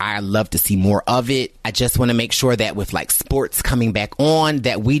great. I love to see more of it. I just want to make sure that with like sports coming back on,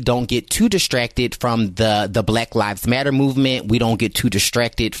 that we don't get too distracted from the Black Lives Matter movement. We don't get too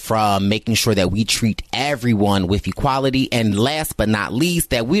distracted from making sure that we treat everyone with equality. And last but not least,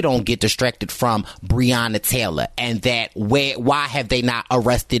 that we don't get distracted from Breonna Taylor and that why have they not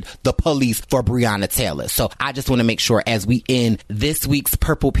arrested the police for Breonna Taylor? So I just want to make sure as we end this week's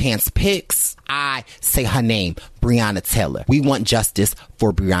Purple Pants Picks, I say her name, Breonna Taylor. We want justice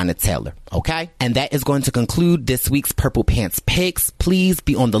for Breonna Taylor, okay? And that is going to conclude this week's Purple Pants Picks. Please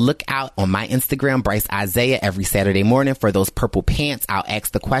be on the lookout on my Instagram, Bryce Isaiah, every Saturday morning for those purple pants. I'll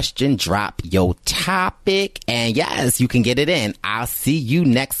ask the question, drop your topic, and yes, you can get it in. I'll see you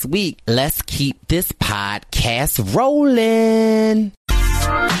next week. Let's keep this podcast rolling.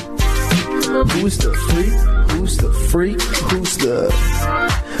 Who's the freak? Who's the freak? Who's the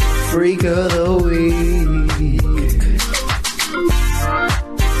freak of the week?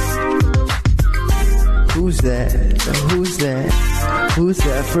 Who's that? Who's that? Who's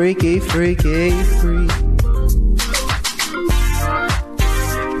that freaky freak? Who's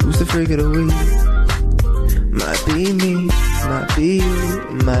the freak of the week? Might be me, might be you,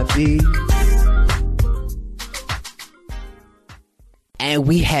 might be. And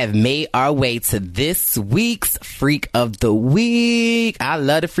we have made our way to this week's Freak of the Week. I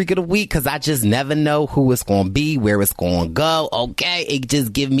love the Freak of the Week because I just never know who it's going to be, where it's going to go. Okay, it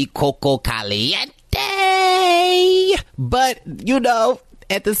just give me Coco Caliente. But, you know,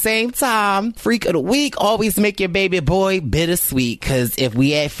 at the same time, Freak of the Week always make your baby boy bittersweet, because if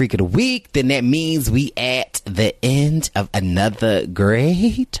we add Freak of the Week, then that means we at the end of another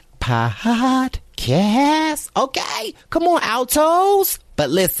great podcast. Okay, come on, altos. But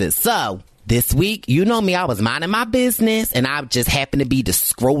listen, so this week, you know me, I was minding my business and I just happened to be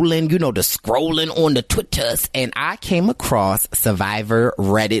scrolling on the Twitters, and I came across Survivor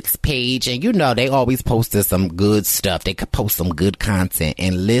Reddit's page, and you know they always posted some good stuff. They could post some good content.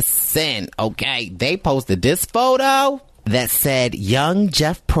 And listen, okay, they posted this photo that said young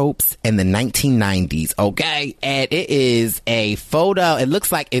Jeff Probst in the 1990s, okay? And it is a photo. It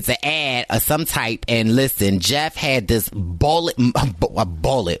looks like it's an ad of some type. And listen, Jeff had this mullet,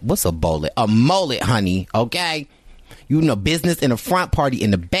 honey, okay? You know, business in the front, party in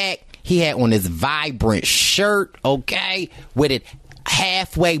the back. He had on his vibrant shirt, okay? With it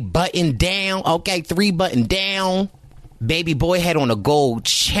halfway buttoned down, okay? 3 button down. Baby boy had on a gold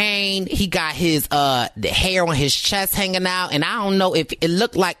chain. He got his the hair on his chest hanging out, and I don't know if it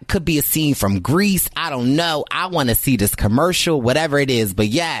looked like it could be a scene from Grease. I don't know. I want to see this commercial, whatever it is. But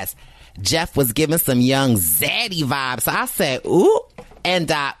yes, Jeff was giving some young zaddy vibes. So I said, ooh,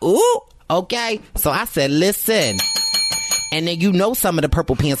 and ooh, okay. So I said, listen. And then you know some of the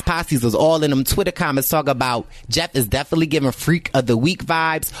Purple Pants posses was all in them Twitter comments talking about Jeff is definitely giving Freak of the Week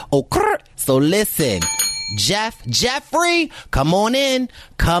vibes. Oh, so listen. Jeffrey, come on in.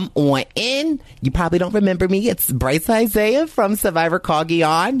 You probably don't remember me. It's Bryce Isaiah from Survivor Coggy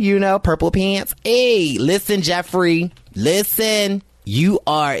on, you know, Purple Pants. Hey, listen, Jeffrey, listen. You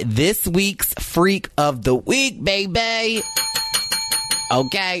are this week's Freak of the Week, baby.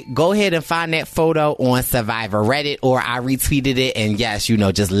 Okay, go ahead and find that photo on Survivor Reddit, or I retweeted it, and yes, you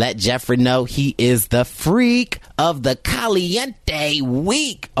know, just let Jeffrey know he is the Freak of the Caliente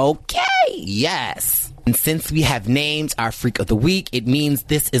Week. Okay, yes. And since we have named our Freak of the Week, it means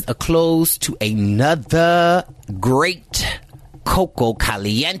this is a close to another great Coco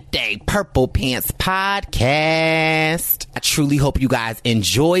Caliente Purple Pants podcast. I truly hope you guys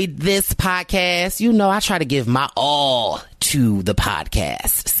enjoyed this podcast. You know, I try to give my all to the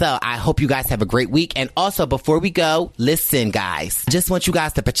podcast. So I hope you guys have a great week. And also, before we go, listen, guys, just want you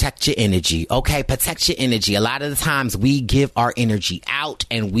guys to protect your energy. Okay, protect your energy. A lot of the times we give our energy out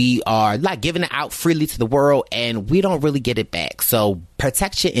and we are like giving it out freely to the world and we don't really get it back. So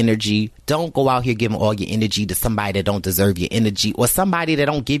protect your energy. Don't go out here giving all your energy to somebody that don't deserve your energy or somebody that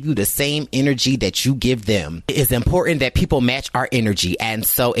don't give you the same energy that you give them. It is important that people match our energy. And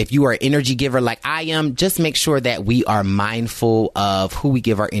so if you are an energy giver like I am, just make sure that we are mindful of who we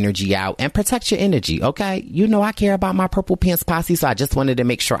give our energy out and protect your energy. Okay. You know, I care about my Purple Pants posse. So I just wanted to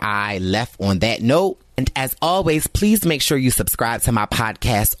make sure I left on that note. And as always, please make sure you subscribe to my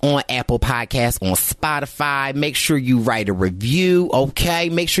podcast on Apple Podcasts, on Spotify. Make sure you write a review, okay?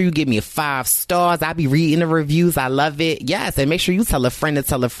 Make sure you give me 5 stars. I'll be reading the reviews. I love it. Yes, and make sure you tell a friend to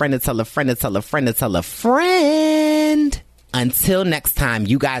tell a friend to tell a friend to tell a friend to tell a friend. Until next time,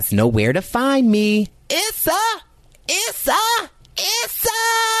 you guys know where to find me. It's a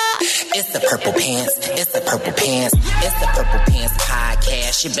It's the Purple Pants. It's the Purple Pants. It's the Purple Pants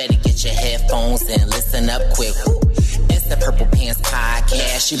podcast. You better get your headphones and listen up quick. It's the Purple Pants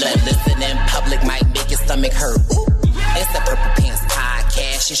podcast. You better listen in public, might make your stomach hurt. It's the Purple Pants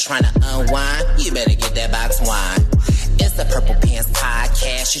podcast. You're trying to unwind, you better get that box wine. It's the Purple Pants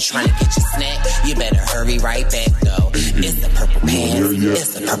podcast. You're trying to get your snack, you better hurry right back though. It's the Purple Pants.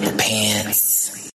 It's the Purple Pants.